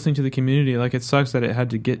least listening to the community. Like, it sucks that it had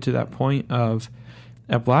to get to that point of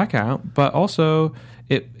a blackout, but also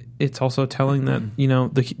it's also telling that, you know,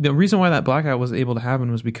 the reason why that blackout was able to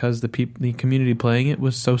happen was because the community playing it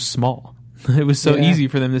was so small. It was so easy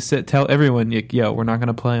for them to tell everyone, yo, we're not going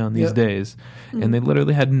to play on these days. And they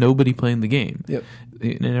literally had nobody playing the game. Yep.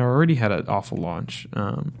 And it already had an awful launch.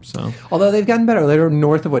 So Although they've gotten better. They're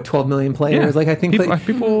north of 12 million players. Like I think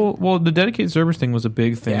people. Well, the dedicated servers thing was a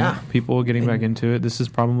big thing. Yeah. People getting back into it. This is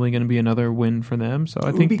probably going to be another win for them. So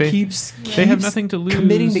I think Ubi they have nothing to lose.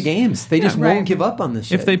 Committing to games. They just right. won't give up on this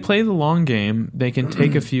shit. If they play the long game, they can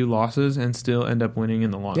take a few losses and still end up winning in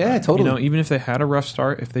the long run. Yeah, totally. You know, even if they had a rough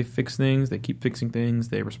start, if they fix things, they keep fixing things,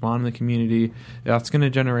 they respond in the community, that's going to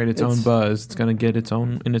generate its own buzz. It's going to get its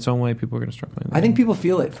own way. People are going to start playing. I think people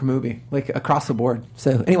feel it from Ubi, like across the board.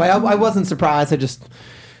 So anyway, I wasn't surprised. I just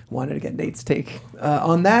wanted to get Nate's take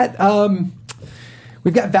on that.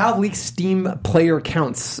 We've got Valve leaks Steam player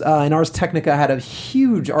counts, and Ars Technica had a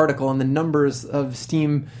huge article on the numbers of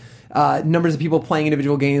Steam, numbers of people playing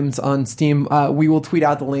individual games on Steam. We will tweet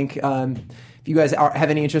out the link. If you guys have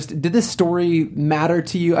any interest, did this story matter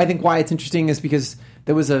to you? I think why it's interesting is because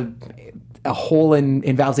there was a hole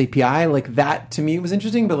in Valve's API. Like, that to me was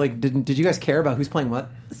interesting, but like, did you guys care about who's playing what?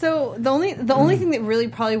 So the only thing that really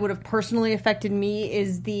probably would have personally affected me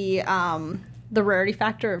is the rarity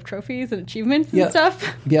factor of trophies and achievements and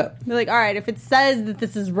stuff. Yep. They're like, all right, if it says that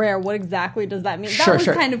this is rare, what exactly does that mean? That Sure, was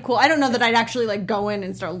sure. kind of cool. I don't know that I'd actually like go in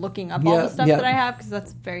and start looking up all Yeah, the stuff yeah. that I have, because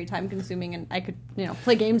that's very time consuming, and I could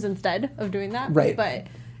play games instead of doing that. Right. But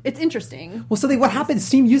it's interesting. Well, so what happened?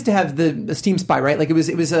 Steam used to have the Steam Spy, right? Like it was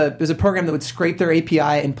a program that would scrape their API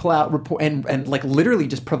and pull out report and like literally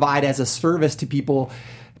just provide as a service to people.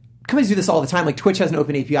 Companies do this all the time. Like Twitch has an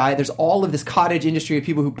open API. There's all of this cottage industry of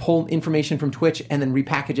people who pull information from Twitch and then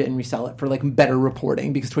repackage it and resell it for like better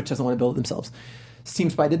reporting because Twitch doesn't want to build it themselves. Steam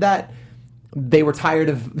Spy did that. They were tired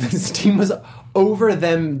of Steam was over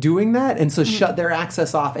them doing that, and so shut their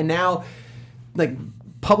access off. And now, like,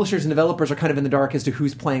 publishers and developers are kind of in the dark as to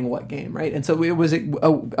who's playing what game, right? And so it was a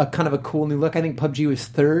kind of a cool new look. I think PUBG was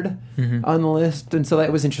third on the list, and so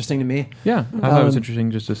that was interesting to me. Yeah, I thought it was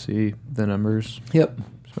interesting just to see the numbers. Yep.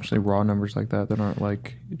 Especially raw numbers like that aren't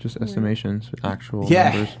like just estimations, actual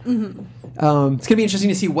Yeah. numbers. It's going to be interesting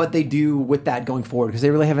to see what they do with that going forward, because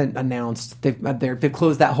they really haven't announced. They've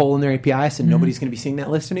closed that hole in their API, so nobody's going to be seeing that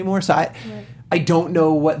list anymore. So I don't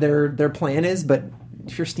know what their plan is, but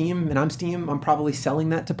if you're Steam and I'm Steam, I'm probably selling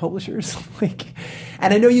that to publishers.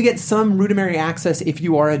 And I know you get some rudimentary access if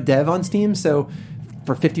you are a dev on Steam. So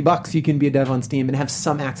for $50, you can be a dev on Steam and have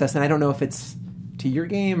some access. And I don't know if it's to your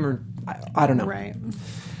game or I don't know. Right.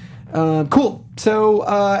 Cool. So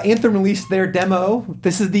Anthem released their demo.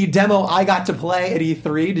 This is the demo I got to play at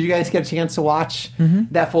E3. Did you guys get a chance to watch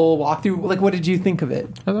that full walkthrough? Like, what did you think of it?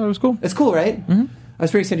 I thought it was cool. It's cool, right? Mm-hmm. I was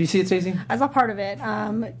pretty excited. Did you see it, Stacey? I saw part of it.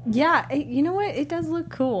 You know what? It does look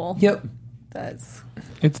cool. Yep. It does.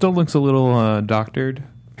 It still looks a little doctored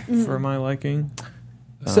for my liking.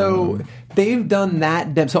 So they've done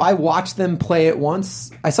that demo. So I watched them play it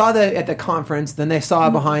once. I saw that at the conference. Then I saw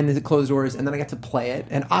it behind the closed doors, and then I got to play it.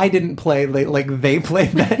 And I didn't play like they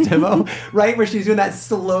played that demo, right? Where she's doing that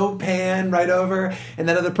slow pan right over, and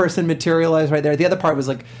that other person materialized right there. The other part was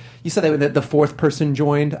like, you said that the fourth person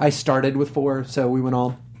joined. I started with 4, so we went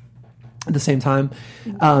all at the same time.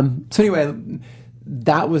 So anyway,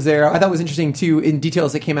 that was there. I thought it was interesting too. In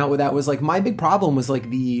details that came out with that was like, my big problem was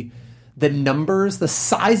like the numbers, the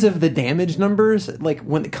size of the damage numbers, like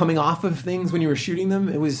when coming off of things when you were shooting them,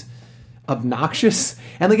 it was obnoxious.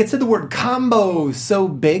 And like it said the word combo so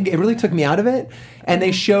big, it really took me out of it. And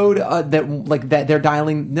they showed that they're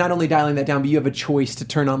not only dialing that down, but you have a choice to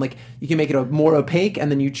turn on, like you can make it more opaque,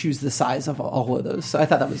 and then you choose the size of all of those. So I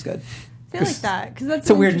thought that was good. I feel like that because that's it's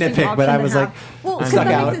a weird nitpick, but I was like, well, because stuck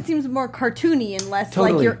that out. makes it seems more cartoony and less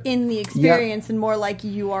Totally. like you're in the experience and more like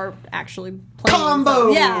you are actually playing Combo. So,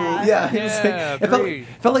 yeah. Yeah. It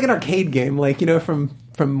felt like an arcade game, like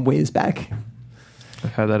from ways back.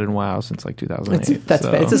 I've had that in WoW since like 2008. That's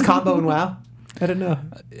fair. It says combo in WoW. I don't know.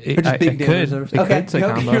 It could say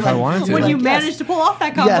combo if I wanted to. When you Yes. manage to pull off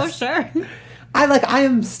that combo, Yes. sure. I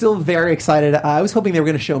am still very excited. I was hoping they were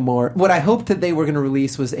going to show more. What I hoped that they were going to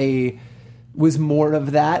release was more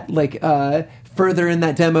of that, like further in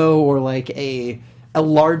that demo, or like a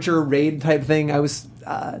larger raid type thing.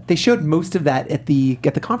 They showed most of that at the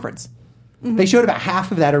conference. Mm-hmm. They showed about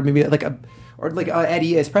half of that, or maybe at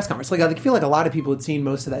EA's press conference. Like I feel like a lot of people had seen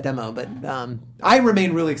most of that demo, but I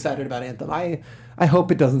remain really excited about Anthem. I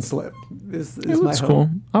hope it doesn't slip. Is It my looks hope. cool.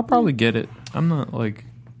 I'll probably get it. I'm not like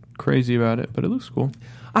crazy about it, but it looks cool.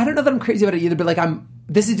 I don't know that I'm crazy about it either, but like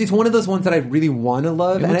it's one of those ones that I really want to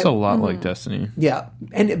love. It looks a lot like Destiny. Yeah,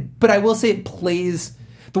 but I will say it plays.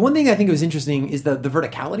 The one thing I think was interesting is the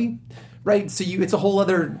verticality, right? So it's a whole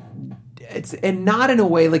other. And not in a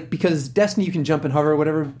way like, because Destiny you can jump and hover or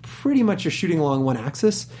whatever. Pretty much you're shooting along one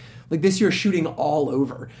axis. Like this, you're shooting all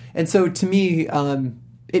over, and so to me,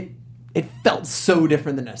 it felt so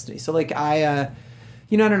different than Destiny. So like I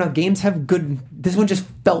don't know. Games have good. This one just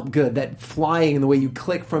felt good. That flying and the way you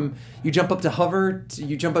click you jump up to hover,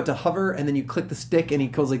 and then you click the stick, and he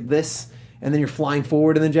goes like this, and then you're flying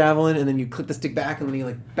forward in the javelin, and then you click the stick back, and then he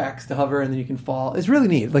like backs to hover, and then you can fall. It's really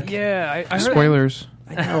neat. Like Yeah, I heard Spoilers.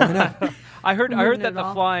 I know. I heard that at the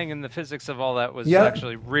all. flying and the physics of all that was Yep.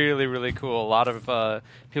 actually really, really cool. A lot of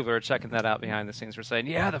people who are checking that out behind the scenes were saying,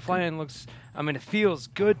 yeah, the flying looks, it feels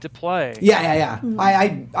good to play. Yeah.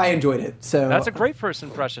 I enjoyed it. So That's a great first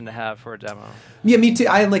impression to have for a demo. Yeah, me too.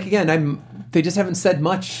 They just haven't said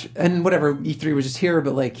much, and whatever. E3 was just here,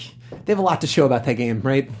 but like they have a lot to show about that game,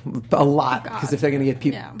 right? A lot, because if they're going to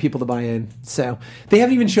get people to buy in, so they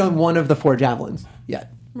haven't even shown one of the 4 javelins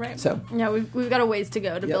yet. Right. So yeah, we've got a ways to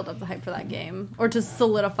go to build up the hype for that game, or to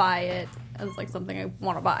solidify it as like something I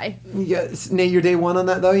want to buy. yeah, Nate, your day one on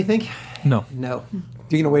that though? You think? No. No.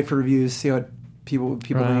 You're gonna wait for reviews, see what people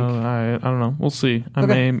think. I don't know. We'll see.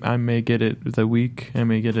 Okay. I may get it the week. I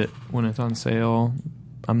may get it when it's on sale.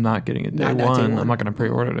 I'm not getting it day Not day one. one. I'm not going to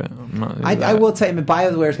pre-order it. I'm not gonna do I that. will tell you,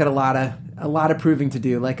 BioWare's got a lot of proving to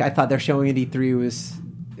do. Like I thought their showing at E3 was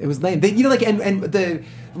lame.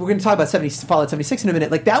 We're going to talk about Fallout 76 in a minute.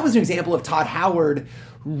 Like that was an example of Todd Howard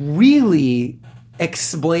really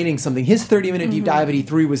explaining something. His 30-minute deep dive at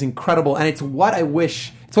E3 was incredible, and it's what I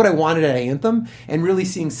wanted at Anthem, and really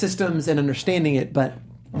seeing systems and understanding it. But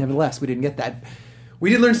nevertheless, we didn't get that.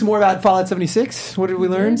 We did learn some more about Fallout 76. What did we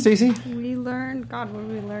learn, Stacey? We learned, God, what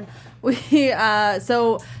did we learn?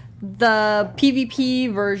 So the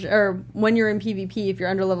PvP version, or when you're in PvP, if you're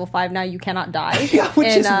under level 5 now, you cannot die. Yeah, which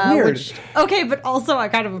is weird. Okay, but also I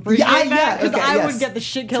kind of appreciate that, because I would get the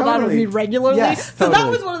shit killed out of me regularly. Yes, so that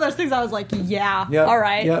totally. was one of those things I was like, yeah, Yep, all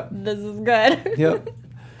right, yep. this is good. Yep.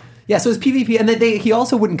 Yeah, so it's PvP, and then he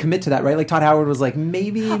also wouldn't commit to that, right? Like Todd Howard was like,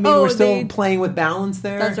 maybe we're still playing with balance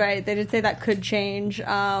there. That's right. They did say that could change.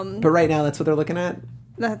 But right now, that's what they're looking at.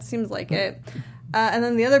 That seems like it. And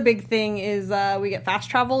then the other big thing is we get fast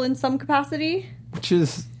travel in some capacity. Which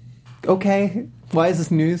is okay. Why is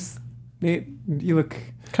this news? Nate, you look.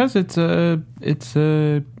 Because it's a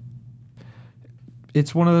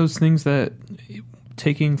it's one of those things that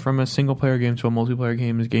taking from a single player game to a multiplayer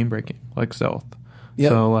game is game breaking, like Stealth. Yep.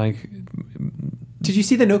 So like, Did you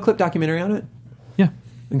see the No Clip documentary on it? yeah,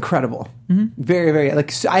 Incredible. Very, very, like,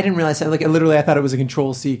 so I didn't realize that, like, literally I thought it was a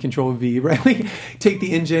Control-C, Control-V, right? Like, take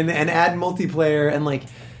the engine and add multiplayer and, like,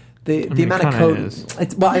 the amount of code.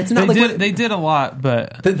 It's not they did a lot,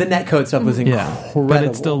 but the netcode stuff was incredible. but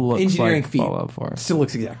it still looks engineering like feat. Fallout 4. Still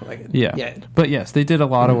looks exactly like it. Yeah. But yes, they did a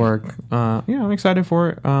lot of work. I'm excited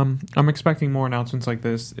for it. I'm expecting more announcements like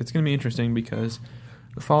this. It's going to be interesting because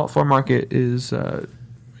the Fallout 4 market is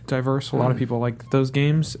diverse. A lot of people like those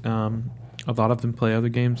games. A lot of them play other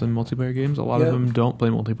games than multiplayer games. A lot of them don't play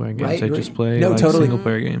multiplayer games. They just play single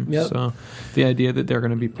player games. Yep. So the idea that they're going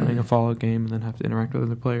to be playing a Fallout game and then have to interact with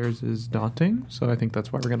other players is daunting. So I think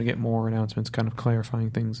that's why we're going to get more announcements kind of clarifying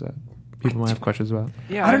things that people might have questions about.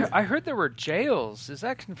 Yeah, I heard there were jails. Is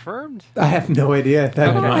that confirmed? I have no idea.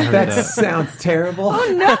 That sounds terrible.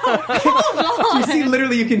 Oh no! Hold on. You see,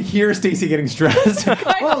 literally, you can hear Stacy getting stressed.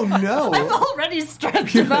 Oh no! I'm already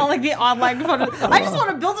stressed about like the online component. I just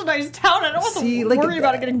want to build a nice town. I don't want to worry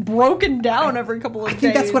about it getting broken down every couple of days. I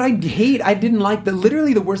think that's what I hate. I didn't like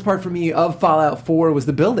literally the worst part for me of Fallout 4 was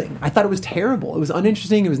the building. I thought it was terrible. It was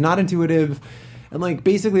uninteresting. It was not intuitive. And, like,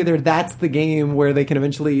 basically, that's the game where they can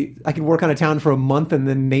eventually... I can work on a town for a month and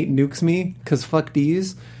then Nate nukes me, because fuck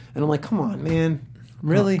these. And I'm like, come on, man.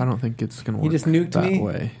 Really? I don't think it's going to work. He just nuked that me?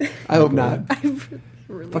 way. I hope not.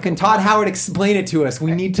 Really Fucking Todd Howard, explain it to us.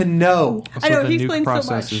 We need to know. I know, the he nuke explains so process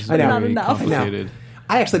much, is but not very enough. complicated.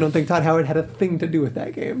 I actually don't think Todd Howard had a thing to do with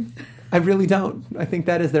that game. I really don't. I think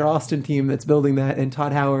that is their Austin team that's building that, and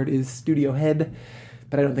Todd Howard is studio head.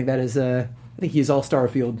 But I don't think that is... I think he's all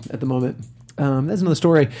Starfield at the moment. That's another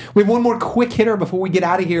story. We have one more quick hitter before we get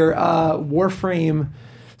out of here. Warframe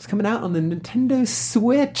is coming out on the Nintendo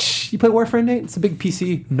Switch. You play Warframe, Nate? It's a big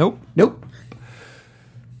PC. Nope.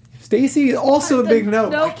 Stacy, also a big no.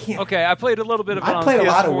 Nope. I can't. Okay, I played a little bit of it I on played PS4. a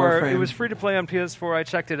lot of Warframe. It was free to play on PS4. I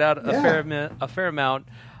checked it out a fair amount.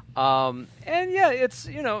 And yeah, it's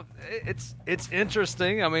it's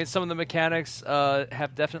interesting. I mean, some of the mechanics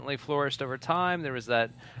have definitely flourished over time. There was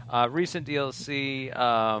that recent DLC.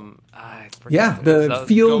 I forget the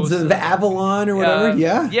Fields of Avalon or whatever.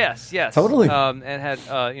 Yes, Totally. And had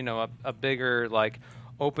a bigger like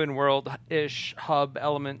open world ish hub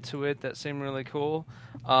element to it that seemed really cool.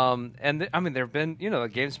 There've been the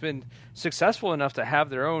game's been successful enough to have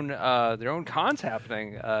their own cons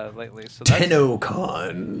happening lately. So that's,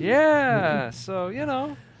 TennoCon. yeah.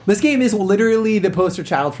 So This game is literally the poster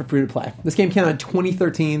child for free to play. This game came out in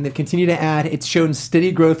 2013. They've continued to add. It's shown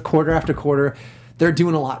steady growth quarter after quarter. They're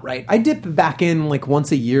doing a lot right. I dip back in like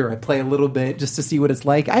once a year. I play a little bit just to see what it's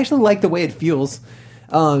like. I actually like the way it feels.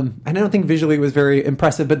 And I don't think visually it was very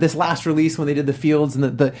impressive, but this last release when they did the fields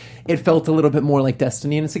and it felt a little bit more like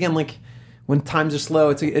Destiny. And it's again like when times are slow,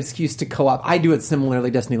 it's an excuse to co-op. I do it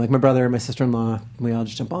similarly, Destiny. Like my brother and my sister-in-law, we all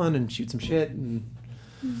just jump on and shoot some shit.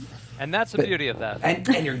 and that's the beauty of that.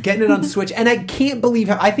 And you're getting it on Switch. And I can't believe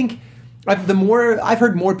how I've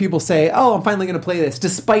heard more people say, "Oh, I'm finally going to play this,"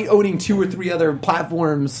 despite owning 2 or 3 other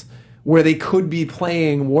platforms where they could be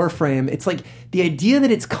playing Warframe. It's like the idea that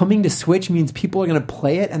it's coming to Switch means people are going to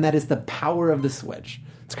play it, and that is the power of the Switch.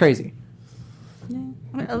 It's crazy. Yeah.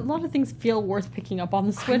 A lot of things feel worth picking up on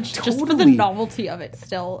the Switch just for the Totally. novelty of it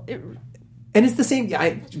still. And it's the same...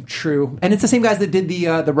 Yeah, true. And it's the same guys that did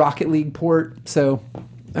the Rocket League port, so...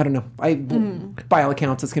 I don't know. By all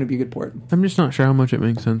accounts, it's going to be a good port. I'm just not sure how much it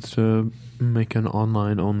makes sense to make an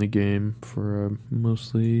online-only game for a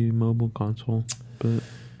mostly mobile console, but...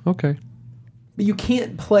 Okay. But you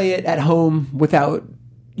can't play it at home without...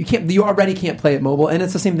 You already can't play it mobile, and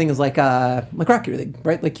it's the same thing as like Rocket League,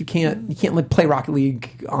 right? Like you can't like play Rocket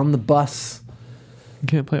League on the bus. You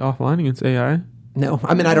can't play offline against AI? No,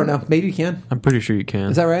 I mean I don't know. Maybe you can. I'm pretty sure you can.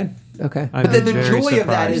 Is that right? Okay. I'd But the be very joy of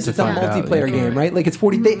that surprised is to it's a find out multiplayer you game, right? Like it's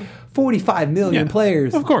 45 million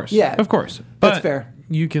players. Of course. Yeah, Of course. That's But fair.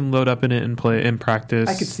 You can load up in it and play and practice.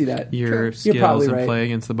 I could see that. Your True. You're skills probably and right. play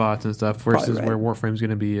against the bots and stuff. Probably Versus right. where Warframe's going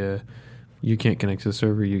to be you can't connect to the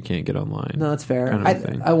server, you can't get online. No, that's fair. kind of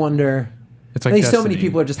thing. I wonder. It's like I think so many Destiny,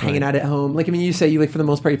 people are just hanging out at home. Like I mean, you say you like for the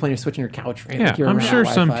most part you're playing your Switch on your couch, right? Yeah, Like, you're I'm around sure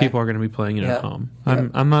some Wi-Fi. people are going to be playing it Yeah. at home. Yeah.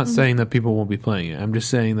 I'm not saying that people won't be playing it. I'm just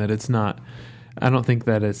saying that it's not. I don't think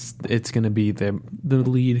that it's going to be the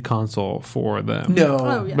lead console for them. No.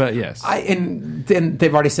 Oh, yeah. But yes, And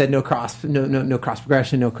they've already said no cross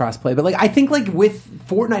progression, no cross play. But like I think like with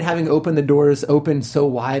Fortnite having opened the doors open so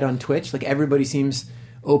wide on Twitch, like everybody seems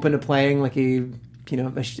open to playing like a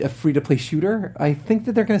free to play shooter. I think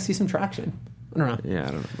that they're going to see some traction. I don't know. Yeah,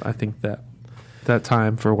 I don't know. I think that that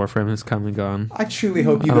time for Warframe has come and gone. I truly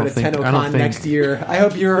hope you I go don't to think- I don't TennoCon think- next year. I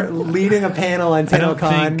hope you're leading a panel on I don't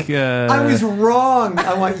TennoCon. think, I was wrong.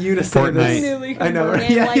 I want you to say Fortnite. this. Newly I know. converted,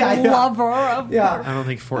 Yeah, like, yeah, yeah. lover of Yeah. I don't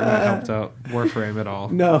think Fortnite helped out Warframe at all.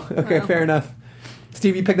 No. Okay, fair enough.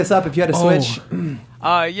 Steve, you pick this up if you had to switch.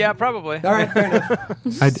 Yeah, probably. All right, fair enough.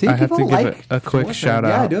 I See, have to people give like a quick Warframe. shout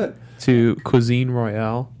Yeah, out do it. to Cuisine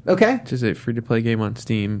Royale, Okay. which is a free-to-play game on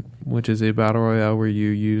Steam, which is a battle royale where you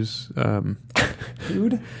use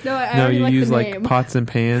Food. No, I no, already you like use the like name. pots and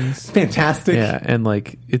pans. Fantastic. Yeah, and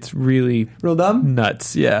like it's really Real dumb?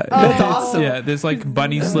 nuts. Yeah, That's It's- awesome. Yeah, there's like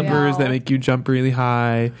bunny Royale. slippers that make you jump really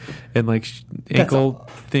high, and like ankle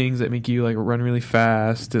That's things that make you like run really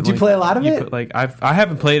fast. And, Did you like, play a lot of you it? Put, like I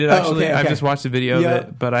haven't played it actually. okay, I've okay. just watched the video Yeah. of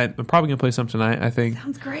it, but I'm probably gonna play some tonight. I think.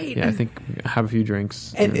 Sounds great. Yeah, I think have a few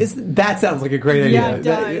drinks. And that sounds like a great idea.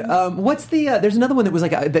 Yeah, it does. What's the? There's another one that was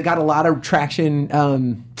like that got a lot of traction.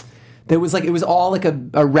 That was like it was all like a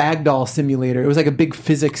ragdoll simulator. It was like a big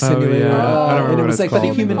physics Oh, simulator. yeah. I don't remember and it what was it's like the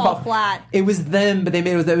called. human Fall fall Flat. It was them, but they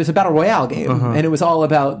made it was a battle royale game, and it was all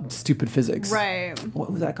about stupid physics. Right.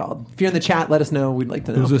 What was that called? If you're in the chat, let us know. We'd like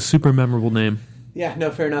to It know. was a super memorable name. Yeah,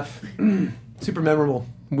 no, fair enough. Super memorable.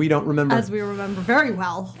 We don't remember. As we remember very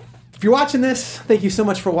well. If you're watching this, thank you so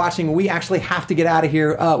much for watching. We actually have to get out of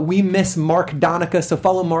here. We miss Mark Donica, so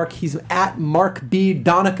follow Mark. He's at Mark B.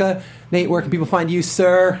 Donica. Nate, where can people find you,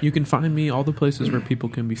 sir? You can find me all the places where people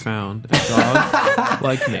can be found. A dog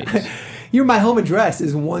like Nate. My home address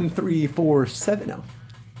is 1347. Oh.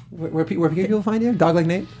 Where people find you? Dog Like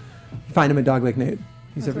Nate? You find him at Dog Like Nate.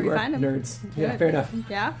 He's That's where you everywhere. find him. Nerds. Yeah, Good. fair enough.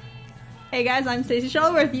 Yeah. Hey guys, I'm Stacey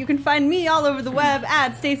Shuttleworth. You can find me all over the web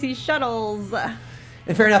at Stacey Shuttles.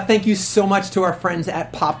 And fair enough, thank you so much to our friends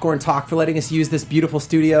at Popcorn Talk for letting us use this beautiful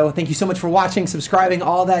studio. Thank you so much for watching, subscribing,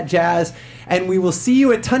 all that jazz. And we will see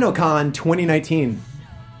you at TennoCon 2019.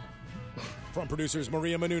 From producers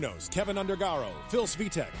Maria Menounos, Kevin Undergaro, Phil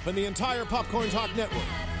Svitek, and the entire Popcorn Talk Network,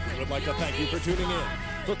 we would like to thank you for tuning in.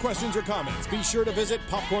 For questions or comments, be sure to visit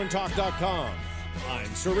popcorntalk.com.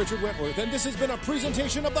 I'm Sir Richard Wentworth, and this has been a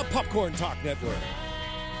presentation of the Popcorn Talk Network.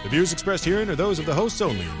 The views expressed herein are those of the hosts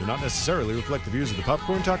only and do not necessarily reflect the views of the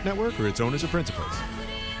Popcorn Talk Network or its owners or principals.